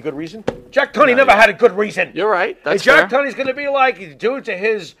 You need a good reason? Jack Tunney never had a good reason. You're right. That's Jack fair. Tunney's going to be like, due to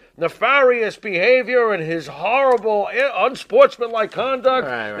his nefarious behavior and his horrible, unsportsmanlike conduct,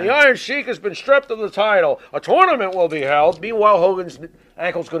 Right. the Iron Sheik has been stripped of the title. A tournament will be held. Meanwhile, Hogan's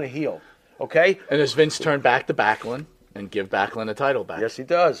ankle's going to heal. Okay? And does Vince turn back to Backlund and give Backlund a title back? Yes, he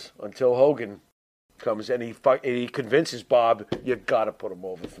does. Until Hogan comes and he convinces Bob, you got to put him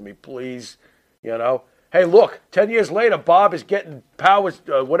over for me, please. You know? Hey, look, 10 years later, Bob is getting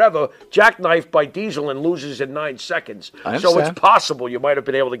jackknifed by Diesel and loses in 9 seconds. I So understand. it's possible you might have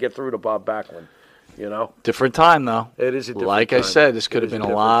been able to get through to Bob Backlund, you know? Different time, though. It is a different Like time. I said, this could It have is been a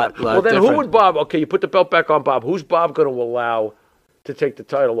different lot time. Well, then different. who would Bob, okay, you put the belt back on Bob. Who's Bob going to allow to take the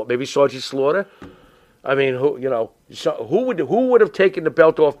title? Maybe Sergeant Slaughter? I mean, who would have taken the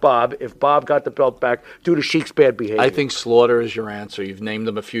belt off Bob if Bob got the belt back due to Sheik's bad behavior? I think Slaughter is your answer. You've named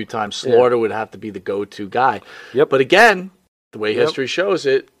him a few times. Slaughter would have to be the go-to guy. Yep. But again, the way Yep. history shows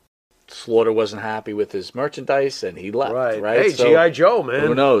it, Slaughter wasn't happy with his merchandise and he left. Right. Hey, So, G.I. Joe, man.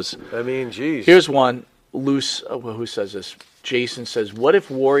 who knows? I mean, geez. Here's one. Loose. Who says this? Jason says, what if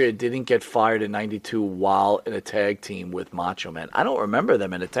Warrior didn't get fired in 92 while in a tag team with Macho Man? I don't remember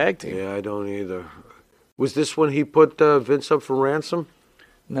them in a tag team. Yeah, I don't either. Was this when he put Vince up for ransom?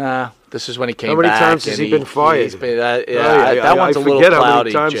 Nah, this is when he came How many back. times has and he been fired? he's been- that I one's a forget little how many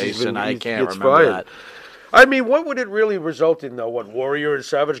cloudy, times he's Jason. been- I he can't gets remember fired. that. I mean, what would it really result in, though? What, Warrior and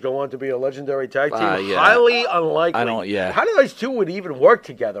Savage go on to be a legendary tag team? Yeah. Highly unlikely. I don't- yeah. How do those two would even work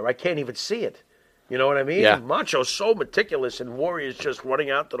together? I can't even see it. You know what I mean? Yeah. Macho's so meticulous, and Warrior's just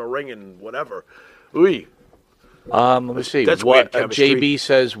running out to the ring and whatever. Ooh. Let me see. That's What weird chemistry. JB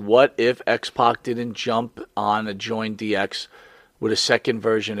says, what if X-Pac didn't jump on and join DX? Would a second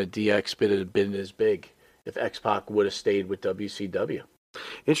version of DX been as big if X-Pac would have stayed with WCW?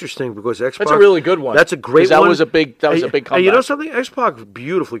 Interesting, because X-Pac... That's a really good one. That's a great 'Cause that one. was a big comeback. And you know something? X-Pac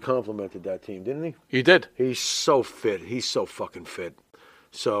beautifully complimented that team, didn't he? You did. He's so fit. He's so fucking fit.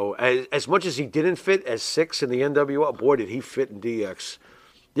 So as much as he didn't fit as 6 in the NWO, boy, did he fit in DX.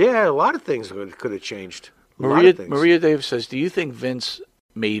 Yeah, a lot of things could have changed. A lot of things. Maria Davis says, do you think Vince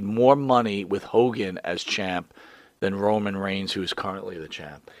made more money with Hogan as champ than Roman Reigns, who is currently the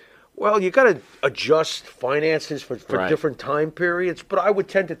champ? Well, you got to adjust finances for Right. different time periods, but I would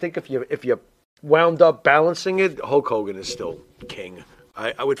tend to think if you wound up balancing it, Hulk Hogan is still king.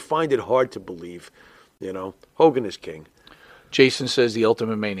 I would find it hard to believe, Hogan is king. Jason says the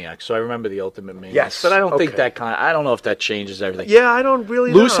Ultimate Maniac. So I remember the Ultimate Maniac. Yes. But I don't think Okay. I don't know if that changes everything. Yeah, I don't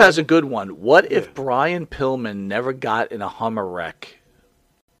really Luce know. has a good one. What if Brian Pillman never got in a Hummer wreck?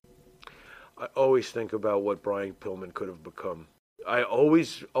 I always think about what Brian Pillman could have become. I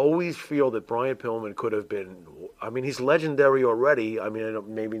always feel that Brian Pillman could have been. I mean, he's legendary already. I mean,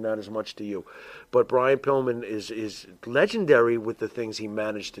 maybe not as much to you, but Brian Pillman is legendary with the things he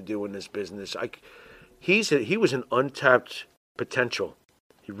managed to do in this business. He was an untapped potential.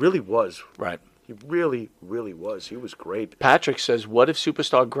 He really was. Right. He really, really was. He was great. Patrick says, what if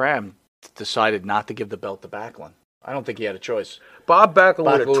Superstar Graham decided not to give the belt to Backlund? I don't think he had a choice. Bob Backlund would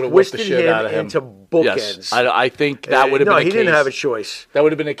Backlund have would've whipped twisted the shit out of him him. into bookends. Yes. I think that would have been a No, he case. didn't have a choice. That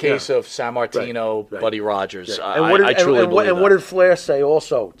would have been a case of San Martino, Right. Buddy Rogers. Yeah. I truly believe and that. what did Flair say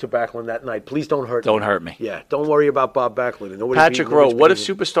also to Backlund that night? Please don't hurt me. Don't hurt me. Yeah, don't worry about Bob Backlund. And nobody Patrick beat- Rowe, nobody's what if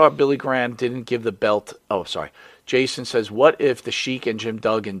beating him. Superstar Billy Graham didn't give the belt? Oh, sorry. Jason says, what if the Sheik and Jim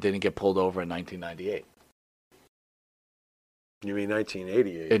Duggan didn't get pulled over in 1998? You mean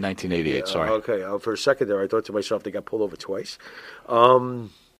 1988? In 1988, sorry. Okay, for a second there, I thought to myself they got pulled over twice.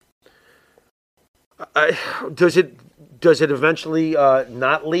 Does it eventually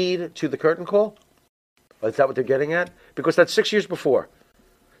not lead to the curtain call? Is that what they're getting at? Because that's 6 years before.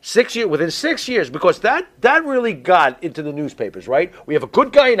 Within 6 years, because that really got into the newspapers, right? We have a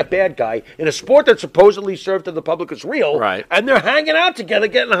good guy and a bad guy in a sport that supposedly served to the public as real, Right. and they're hanging out together,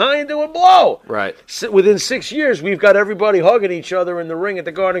 getting high and doing blow. Right. Within 6 years, we've got everybody hugging each other in the ring at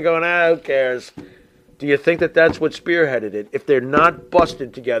the Garden going, who cares? Do you think that that's what spearheaded it? If they're not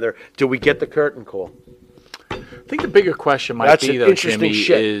busted together, do we get the curtain call? I think the bigger question might That's be, an though, interesting Jimmy,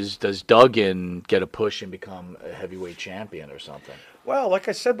 shit. is does Duggan get a push and become a heavyweight champion or something? Well, like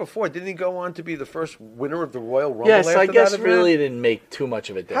I said before, didn't he go on to be the first winner of the Royal Rumble? Yes, I after guess that event? really didn't make too much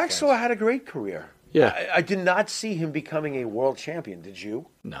of a difference. Hacksaw had a great career. Yeah. I did not see him becoming a world champion, did you?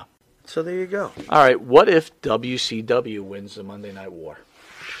 No. So there you go. All right, what if WCW wins the Monday Night War?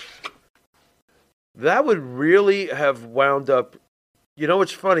 That would really have wound up. You know,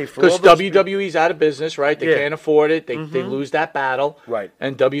 it's funny. Because WWE's out of business, right? They Yeah. can't afford it. They lose that battle. Right.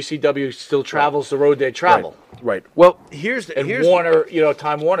 And WCW still travels the road they travel. Right. Well, here's And here's Warner,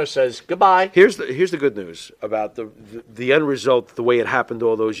 Time Warner says goodbye. Here's the good news about the end result, the way it happened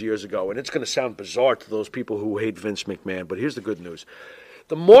all those years ago, and it's going to sound bizarre to those people who hate Vince McMahon, but here's the good news.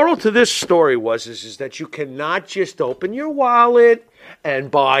 The moral to this story is that you cannot just open your wallet and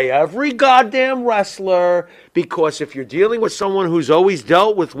buy every goddamn wrestler, because if you're dealing with someone who's always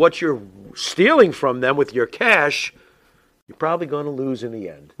dealt with what you're stealing from them with your cash, you're probably going to lose in the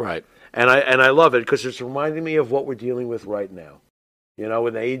end. Right. And I love it because it's reminding me of what we're dealing with right now.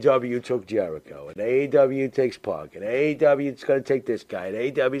 When AEW took Jericho, and AEW takes Punk, and AEW is going to take this guy, and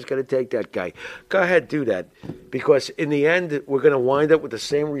AEW is going to take that guy. Go ahead, do that. Because in the end, we're going to wind up with the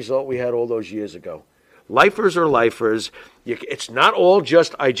same result we had all those years ago. Lifers are lifers. It's not all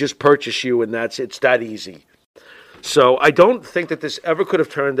just, I just purchase you, and it's that easy. So I don't think that this ever could have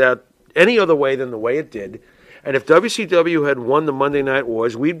turned out any other way than the way it did. And if WCW had won the Monday Night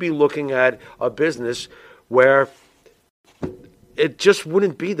Wars, we'd be looking at a business where it just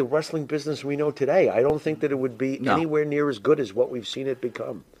wouldn't be the wrestling business we know today. I don't think that it would be anywhere near as good as what we've seen it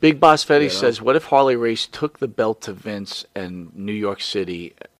become. Big Boss Fetty says, what if Harley Race took the belt to Vince and New York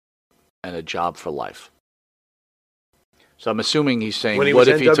City and a job for life? So I'm assuming he's saying, what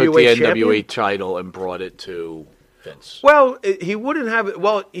if he took the NWA title and brought it to Vince? Well, he wouldn't have it.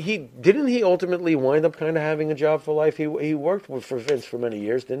 Well, he ultimately wind up kind of having a job for life. He worked for Vince for many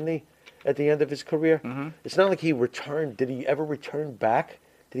years, didn't he? At the end of his career, It's not like he returned. Did he ever return back?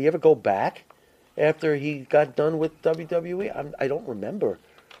 Did he ever go back after he got done with WWE? I don't remember.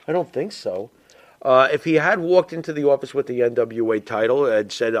 I don't think so. If he had walked into the office with the NWA title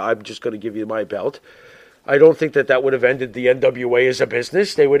and said, "I'm just going to give you my belt," I don't think that would have ended the NWA as a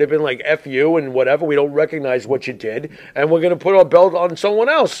business. They would have been like, F you and whatever. We don't recognize what you did, and we're going to put our belt on someone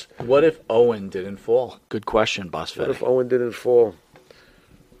else. What if Owen didn't fall? Good question, Boss Fetty. What if Owen didn't fall?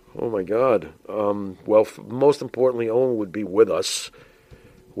 Oh, my God. Well, most importantly, Owen would be with us,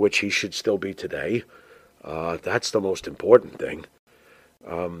 which he should still be today. That's the most important thing.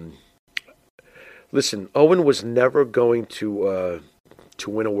 Listen, Owen was never going to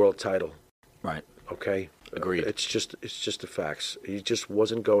win a world title. Right. Okay? Agreed. It's just the facts. He just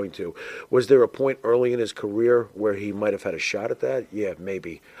wasn't going to. Was there a point early in his career where he might have had a shot at that? Yeah,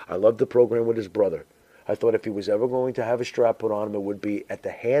 maybe. I loved the program with his brother. I thought if he was ever going to have a strap put on him, it would be at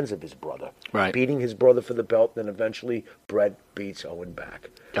the hands of his brother. Right. Beating his brother for the belt, then eventually Bret beats Owen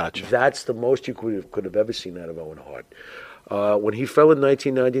back. Gotcha. That's the most you could have ever seen out of Owen Hart. When he fell in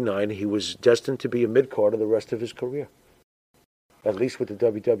 1999, he was destined to be a mid-carder the rest of his career, at least with the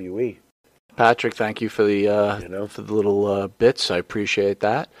WWE. Patrick, thank you for the for the little bits. I appreciate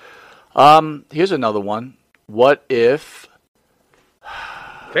that. Here's another one. What if...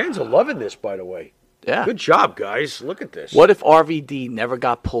 Fans are loving this, by the way. Yeah. Good job, guys. Look at this. What if RVD never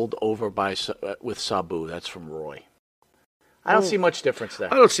got pulled over with Sabu? That's from Roy. I don't see much difference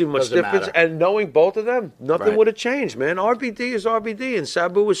there. I don't see much Doesn't difference. matter. And knowing both of them, nothing Right. would have changed, man. RVD is RVD, and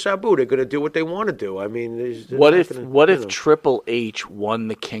Sabu is Sabu. They're going to do what they want to do. I mean, they're What not if gonna, what you if know. Triple H won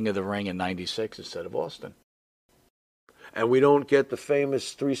the King of the Ring in '96 instead of Austin? And we don't get the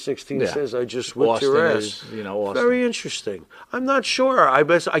famous 316 Yeah. says, "I just whipped Austin your is, ass." Austin. Very interesting. I'm not sure. I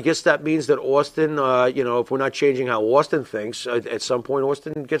guess that means that Austin, if we're not changing how Austin thinks, at some point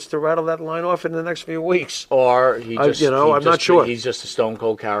Austin gets to rattle that line off in the next few weeks. Or he just, I'm not sure. He's just a Stone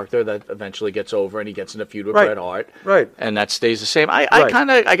Cold character that eventually gets over and he gets in a feud with Right. Bret Hart. Right. And that stays the same. I Right.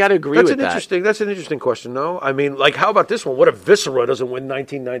 got to agree with that. That's an interesting question, though. I mean, like, how about this one? What if Viscera doesn't win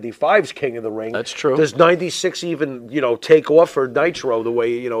 1995's King of the Ring? That's true. Does 96 even, take off for Nitro the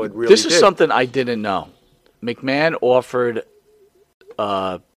way, it really This is did? something I didn't know. McMahon offered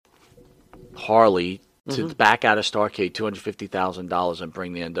Harley to back out of Starrcade $250,000 and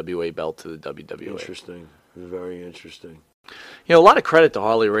bring the NWA belt to the WWE. Interesting. Very interesting. A lot of credit to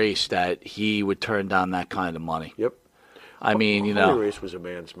Harley Race that he would turn down that kind of money. Yep. I mean, Harley Race was a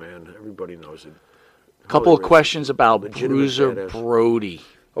man's man. Everybody knows it. couple of Harley Race questions about legitimate Bruiser badass. Brody.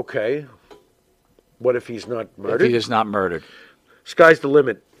 Okay. What if he's not If murdered? he is not murdered. Sky's the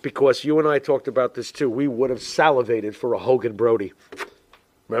limit, because you and I talked about this too. We would have salivated for a Hogan Brody.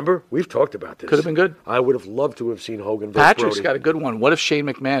 Remember? We've talked about this. Could have been good. I would have loved to have seen Hogan versus Patrick's Brody. got a good one. What if Shane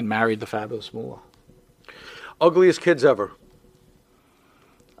McMahon married the Fabulous Moolah? Ugliest kids ever.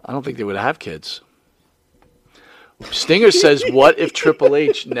 I don't think they would have kids. Stinger says, what if Triple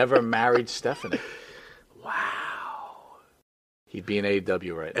H never married Stephanie? Wow. He'd be in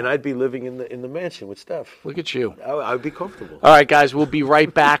AEW right now. And I'd be living in the mansion with Steph. Look at you. I'd be comfortable. All right, guys, we'll be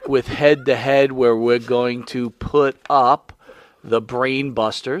right back with Head to Head, where we're going to put up the Brain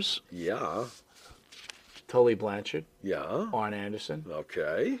Busters. Yeah. Tully Blanchard, Yeah. Arn Anderson,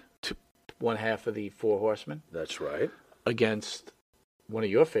 Okay. one half of the Four Horsemen, That's right. against one of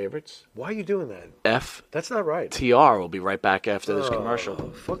your favorites, Why are you doing that? FTR. That's not right. We'll be right back after this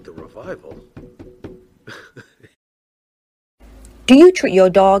commercial. Fuck the revival. Do you treat your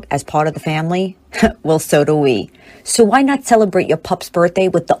dog as part of the family? Well, so do we. So why not celebrate your pup's birthday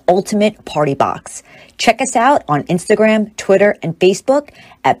with the ultimate party box? Check us out on Instagram, Twitter, and Facebook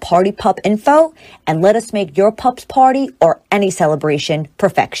at Party Pup Info, and let us make your pup's party or any celebration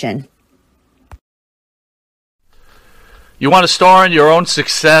perfection. You want to star in your own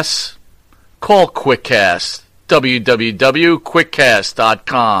success? Call QuickCast.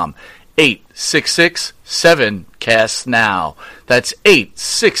 www.quickcast.com. 866-7-CAST-NOW. That's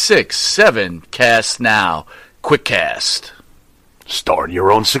 866-7-CAST-NOW. QuickCast. Start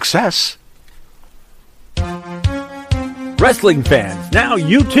your own success. Wrestling fans, now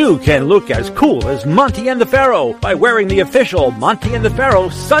you too can look as cool as Monty and the Pharaoh by wearing the official Monty and the Pharaoh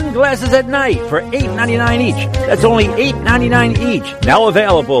sunglasses at night for $8.99 each. That's only $8.99 each. Now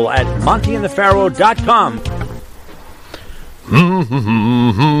available at montyandthepharaoh.com.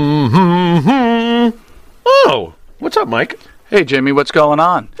 Oh, what's up, Mike? Hey, Jimmy, what's going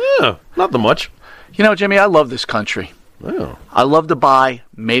on? Yeah, nothing much. You know, Jimmy, I love this country. Oh. I love to buy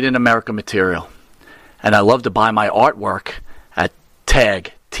Made in America material. And I love to buy my artwork at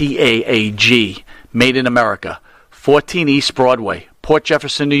TAG, T-A-A-G, Made in America, 14 East Broadway, Port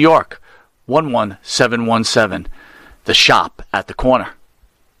Jefferson, New York, 11717. The shop at the corner.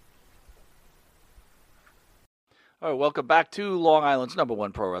 All right, welcome back to Long Island's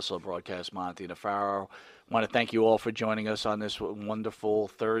 #1 pro wrestler broadcast, Monty and the Pharaoh. I want to thank you all for joining us on this wonderful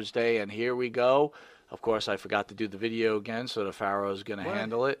Thursday. And here we go. Of course, I forgot to do the video again, so the Pharaoh's going to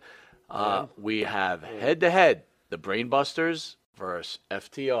handle it. We have head-to-head, the Brainbusters versus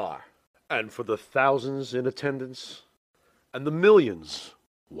FTR. And for the thousands in attendance and the millions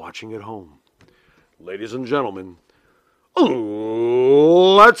watching at home, ladies and gentlemen,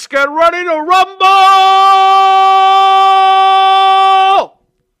 let's get ready to rumble!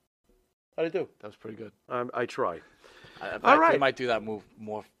 How'd I do? That was pretty good. I try. All right. We might do that move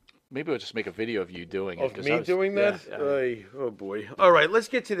more. Maybe we'll just make a video of you doing it. Of me doing that? Yeah. Oh, boy. All right, let's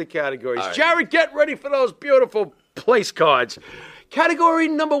get to the categories. Right. Jared, get ready for those beautiful place cards. Category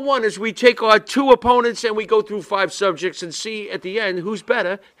number 1 is we take our 2 opponents and we go through 5 subjects and see at the end who's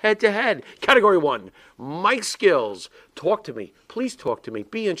better head-to-head. Category 1, Mike Skills. Talk to me. Please talk to me.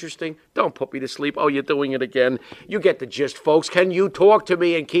 Be interesting. Don't put me to sleep. Oh, you're doing it again. You get the gist, folks. Can you talk to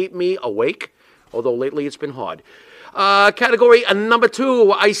me and keep me awake? Although lately it's been hard. Category number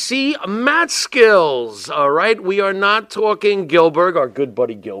 2, I see Matt Skills. All right, we are not talking Gilbert, our good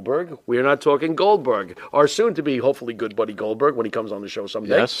buddy Gilbert. We are not talking Goldberg, our soon-to-be, hopefully, good buddy Goldberg when he comes on the show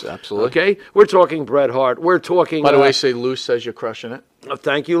someday. Yes, absolutely. Okay, we're talking Bret Hart. We're talking... By the way, say Luce says you're crushing it.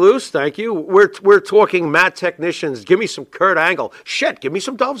 Thank you, Luce. Thank you. We're talking Matt technicians. Give me some Kurt Angle. Shit, give me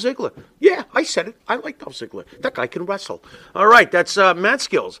some Dolph Ziggler. Yeah, I said it. I like Dolph Ziggler. That guy can wrestle. All right, that's Matt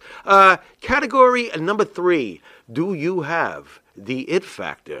Skills. Category number 3. Do you have the it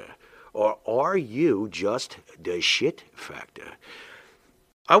factor, or are you just the shit factor?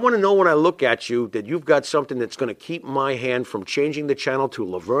 I want to know when I look at you that you've got something that's going to keep my hand from changing the channel to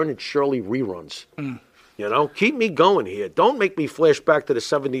Laverne and Shirley reruns. You know, keep me going here. Don't make me flash back to the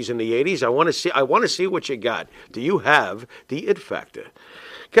 70s and the 80s. I want to see what you got. Do you have the it factor?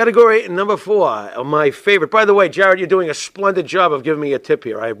 Category number 4, my favorite. By the way, Jared, you're doing a splendid job of giving me a tip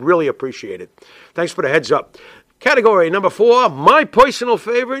here. I really appreciate it. Thanks for the heads up. Category number 4, my personal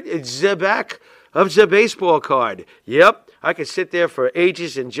favorite, is the back of the baseball card. Yep, I could sit there for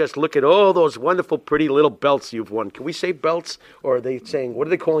ages and just look at all those wonderful, pretty little belts you've won. Can we say belts? Or are they saying, what are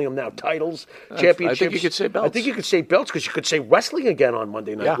they calling them now? Titles? Championships? I think you could say belts. I think you could say belts because you could say wrestling again on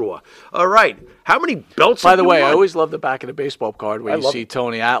Monday Night Raw. All right. How many belts By the way, won? I always love the back of the baseball card where I you love see it.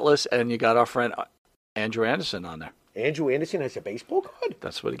 Tony Atlas and you got our friend Andrew Anderson on there. Andrew Anderson has a baseball card?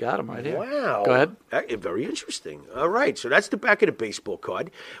 That's what he got him right here. Wow. Go ahead. Very interesting. All right, so that's the back of the baseball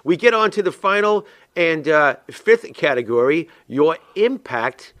card. We get on to the final and 5th category, your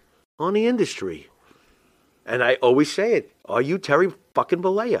impact on the industry. And I always say it. Are you Terry fucking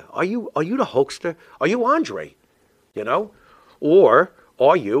Bollea? Are you the Hulkster? Are you Andre? You know? Or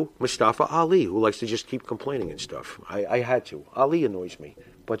are you Mustafa Ali, who likes to just keep complaining and stuff? I had to. Ali annoys me.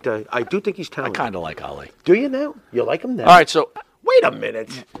 But I do think he's I talented. kind of like Ali. Do you now? You like him now? All right, so Wait a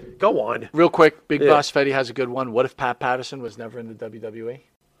minute. Go on. real quick, Big Boss Fetty has a good one. What if Pat Patterson was never in the WWE?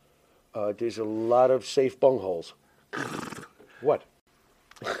 There's a lot of safe bungholes. What?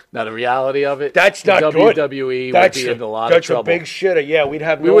 Now, the reality of it, That's not good. WWE That's would be in a lot of That's trouble. a big shitter. Yeah, we'd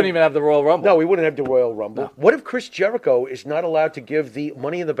have. We wouldn't even have the Royal Rumble. No, we wouldn't have the Royal Rumble. What if Chris Jericho is not allowed to give the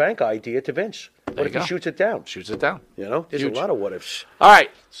Money in the Bank idea to Vince? What if he shoots it down? Shoots it down. You know, there's Huge. a lot of what ifs. All right,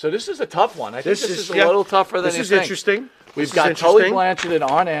 so this is a tough one. I think this is a little tougher than this you is think. interesting. We've This got is Tully interesting. Blanchard and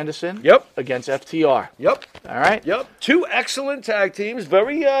Arn Anderson. Yep. Against FTR. Yep. All right. Yep. Two excellent tag teams,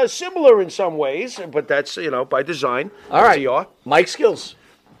 very similar in some ways, but that's by design. All right. FTR. Mike Skills.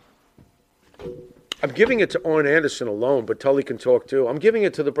 I'm giving it to Arn Anderson alone, but Tully can talk too. I'm giving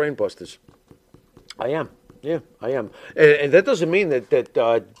it to the Brainbusters. I am. Yeah, I am. And that doesn't mean that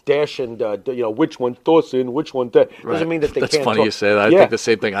Dash and, which one's Dawson, which one that. Doesn't mean that they That's can't funny talk. you say that. I Yeah. think the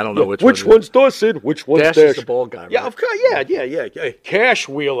same thing. I don't know which one's Dawson, which one's Dash Dash. is the bald guy, Yeah, right? of course. Yeah. Cash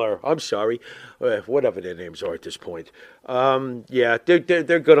Wheeler. I'm sorry. Whatever their names are at this point. Yeah, they're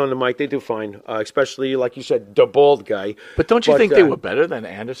good on the mic. They do fine, especially, like you said, the bald guy. But don't you think they were better than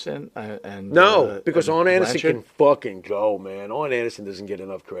Anderson? No, because and Arn Anderson Blanchard? can fucking go, man. Arn Anderson doesn't get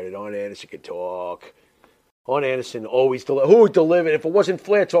enough credit. Arn Anderson can talk. Arn Anderson always who delivered. If it wasn't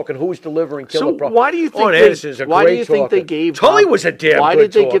Flair talking, who was delivering Killer Pro? Why do you think Arn they, Anderson's a why great do you think they talker. gave Tully was a damn Why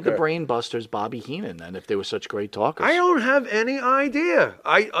good did they give the talker. Brainbusters Bobby Heenan then if they were such great talkers? I don't have any idea.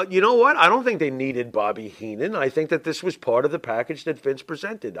 You know what? I don't think they needed Bobby Heenan. I think that this was part of the package that Vince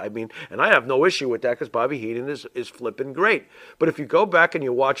presented. I mean, and I have no issue with that because Bobby Heenan is flipping great. But if you go back and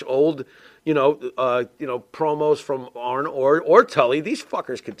you watch old, promos from Arn or Tully, these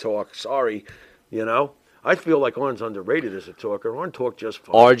fuckers can talk. Sorry, I feel like Arn's underrated as a talker. Arn talked just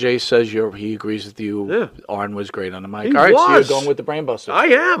fine. RJ says he agrees with you. Yeah. Arn was great on the mic. He All right, so was. you're going with the Brainbusters. I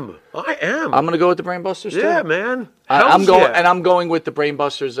am. I'm going to go with the Brainbusters too. Yeah, man. I'm Hells going, yeah. and I'm going with the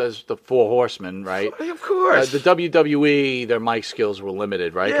Brainbusters as the Four Horsemen, right? Of course. The WWE, their mic skills were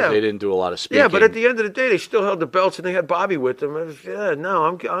limited, right? 'Cause Yeah. they didn't do a lot of speaking. Yeah, but at the end of the day, they still held the belts and they had Bobby with them. That's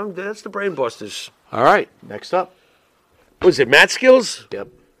the Brainbusters. All right, next up. Was it Matt Skills? Yep.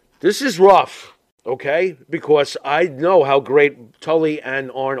 This is rough, okay? Because I know how great Tully and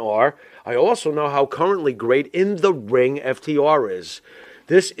Arn are. I also know how currently great in the ring FTR is.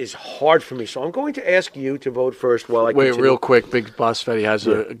 This is hard for me, so I'm going to ask you to vote first while I Wait, continue. real quick, Big Boss Fetty has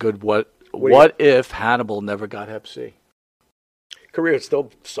a good what? do What if Hannibal never got Hep C? Career would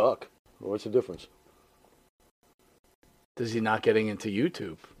still suck. What's the difference? Does he not getting into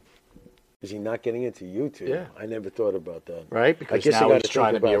YouTube? Is he not getting into YouTube? Yeah. I never thought about that. Right? I Because guess I now gotta he's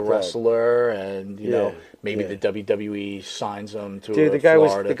trying to think be a about that. wrestler, and maybe yeah. the WWE signs him to Dude, a the guy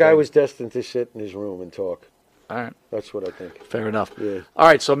Florida was thing. destined to sit in his room and talk. All right, That's what I think. fair enough. Yeah. All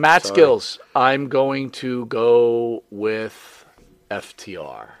right, so Matt Sorry. Skills, I'm going to go with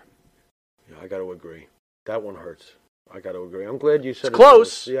FTR. Yeah, I got to agree. That one hurts. I got to agree. I'm glad you said It's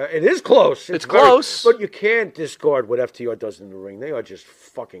close. Yeah, it is close. It's very- close. But you can't discard what FTR does in the ring. They are just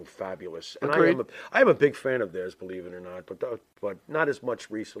fucking fabulous. And Agreed. I am a big fan of theirs, believe it or not. But not as much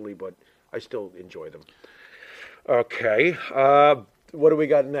recently, but I still enjoy them. Okay. What do we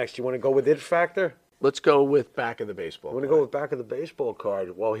got next? You want to go with It Factor? Let's go with back of the baseball. I want to go with back of the baseball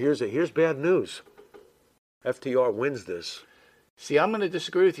card. Well, here's bad news. FTR wins this. See, I'm going to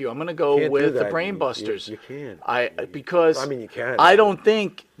disagree with you. I'm going to go Can't do with the that. Brainbusters. You can't. Because You can. I don't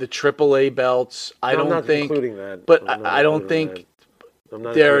think the AAA belts. I I'm don't not think, including that. but I'm not I don't including think that. I'm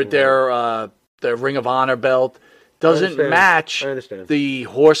not their including their Ring of Honor belt doesn't understand. match I understand. the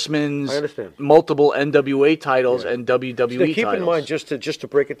Horsemen's I understand. multiple NWA titles and WWE that. So keep titles. in mind, just to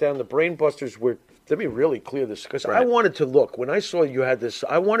break it down, the Brainbusters were. Let me really clear this because I Right. wanted to look when I saw you had this.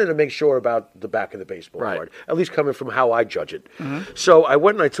 I wanted to make sure about the back of the baseball Right. card, at least coming from how I judge it. So I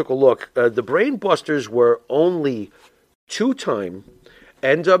went and I took a look. The Brainbusters were only two-time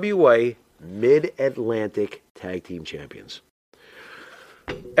NWA Mid-Atlantic Tag Team Champions.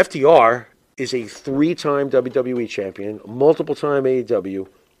 FTR is a three-time WWE champion, multiple-time AEW,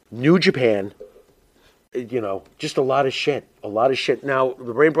 New Japan. Just a lot of shit. A lot of shit. Now,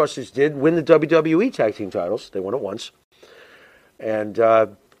 the Brainbusters did win the WWE Tag Team titles. They won it once. And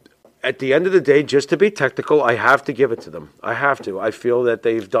at the end of the day, just to be technical, I have to give it to them. I have to. I feel that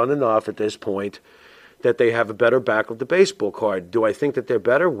they've done enough at this point that they have a better back of the baseball card. Do I think that they're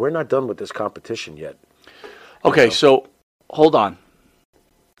better? We're not done with this competition yet. Okay, so hold on.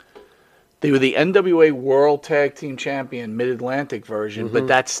 They were the NWA World Tag Team Champion Mid-Atlantic version, but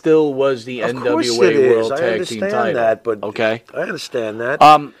that still was the Of course it NWA is. World I Tag Team understand title. that, but okay. I understand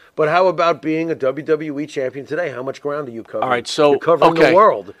that. But how about being a WWE champion today? How much ground are you covering? All right, so you're covering okay. the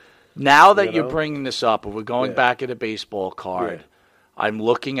world. Now that You you're know? bringing this up, if we're going Yeah. back at a baseball card, Yeah. I'm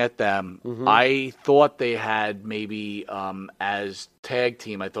looking at them. I thought they had maybe as tag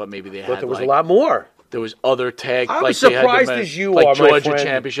team. I thought maybe they But had there was like, a lot more. there was other tag. I'm like surprised they had as you like are, my Georgia friend.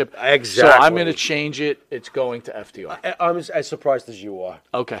 Championship. Exactly. So I'm going to change it. It's going to FTR. I'm as surprised as you are.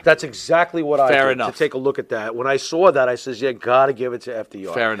 Okay. That's exactly what I Fair did, enough. to take a look at that. When I saw that, I says, yeah, got to give it to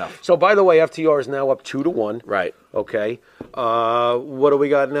FTR. Fair enough. So, by the way, FTR is now up 2-1. Right. Okay. What do we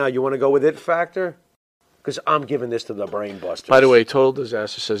got now? You want to go with It Factor? Because I'm giving this to the Brain Busters. By the way, Total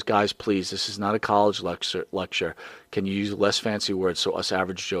Disaster says, guys, please, this is not a college lecture. Can you use less fancy words so us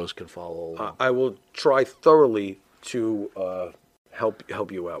average Joes can follow along? I will try thoroughly to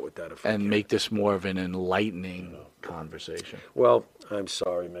help you out with that. If I And can. make this more of an enlightening conversation. Well, I'm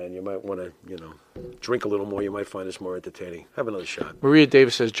sorry, man. You might want to, drink a little more. You might find this more entertaining. Have another shot. Maria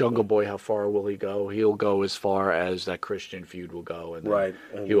Davis says, Jungle Boy, how far will he go? He'll go as far as that Christian feud will go. And then Right.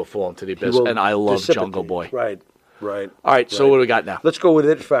 And he will fall into the he abyss. will And I love dissipate. Jungle Boy. Right. All right, so what do we got now? Let's go with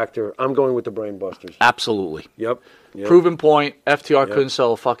It Factor. I'm going with the Brain Busters. Absolutely. Yep. Proven point. FTR couldn't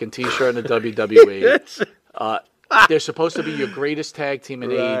sell a fucking T-shirt in the WWE. They're supposed to be your greatest tag team in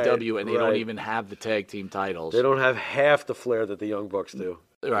AEW, and they don't even have the tag team titles. They don't have half the flair that the Young Bucks do.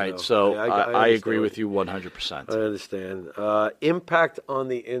 Right, so I agree with you 100%. I understand. Impact on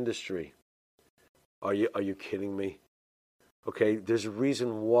the industry. Are you kidding me? Okay, there's a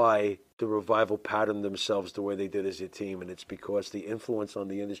reason why the Revival patterned themselves the way they did as a team, and it's because the influence on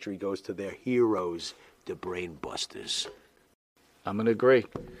the industry goes to their heroes, the Brain Busters. I'm going to agree.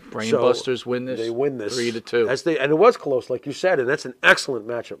 Brainbusters win this. They win this 3-2. And it was close, like you said, and that's an excellent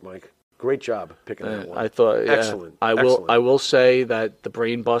matchup, Mike. Great job picking that one. I thought excellent. I will say that the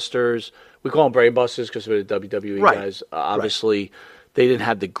Brainbusters, we call them Brainbusters because we're the WWE guys. Obviously, they didn't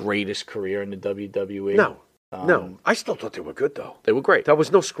have the greatest career in the WWE. No. I still thought they were good, though. They were great. There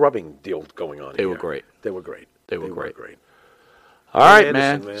was no scrubbing deal going on. They were great. They were great. They were great. great. All right,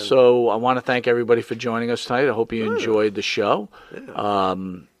 Anderson, man. So I want to thank everybody for joining us tonight. I hope you enjoyed the show. Yeah.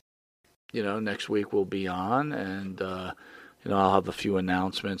 Next week we'll be on, and I'll have a few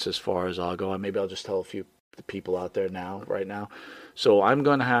announcements as far as I'll go. Maybe I'll just tell a few people out there right now. So I'm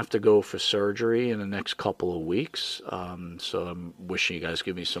going to have to go for surgery in the next couple of weeks. So I'm wishing you guys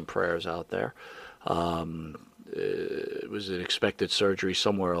give me some prayers out there. It was an expected surgery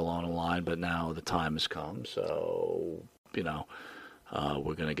somewhere along the line, but now the time has come. So,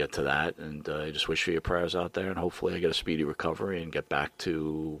 we're going to get to that, and I just wish for your prayers out there, and hopefully I get a speedy recovery and get back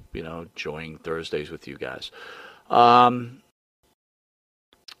to, enjoying Thursdays with you guys.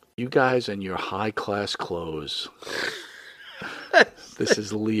 You guys and your high-class clothes. This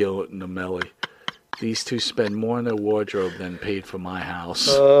is Leo Nomelli. These two spend more in their wardrobe than paid for my house.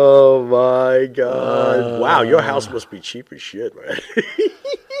 Oh, my God. Wow, your house must be cheap as shit, man.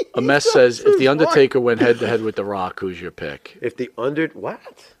 A mess says, if The Undertaker went head-to-head with The Rock, who's your pick? If the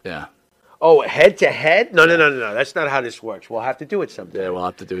what? Yeah. Oh, head-to-head? No. That's not how this works. We'll have to do it sometime. Yeah, we'll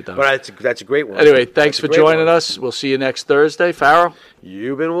have to do it that way. But that's a great one. Anyway, thanks for joining us. We'll see you next Thursday. Pharaoh?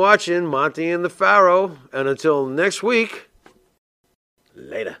 You've been watching Monty and the Pharaoh. And until next week,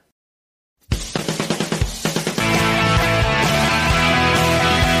 later.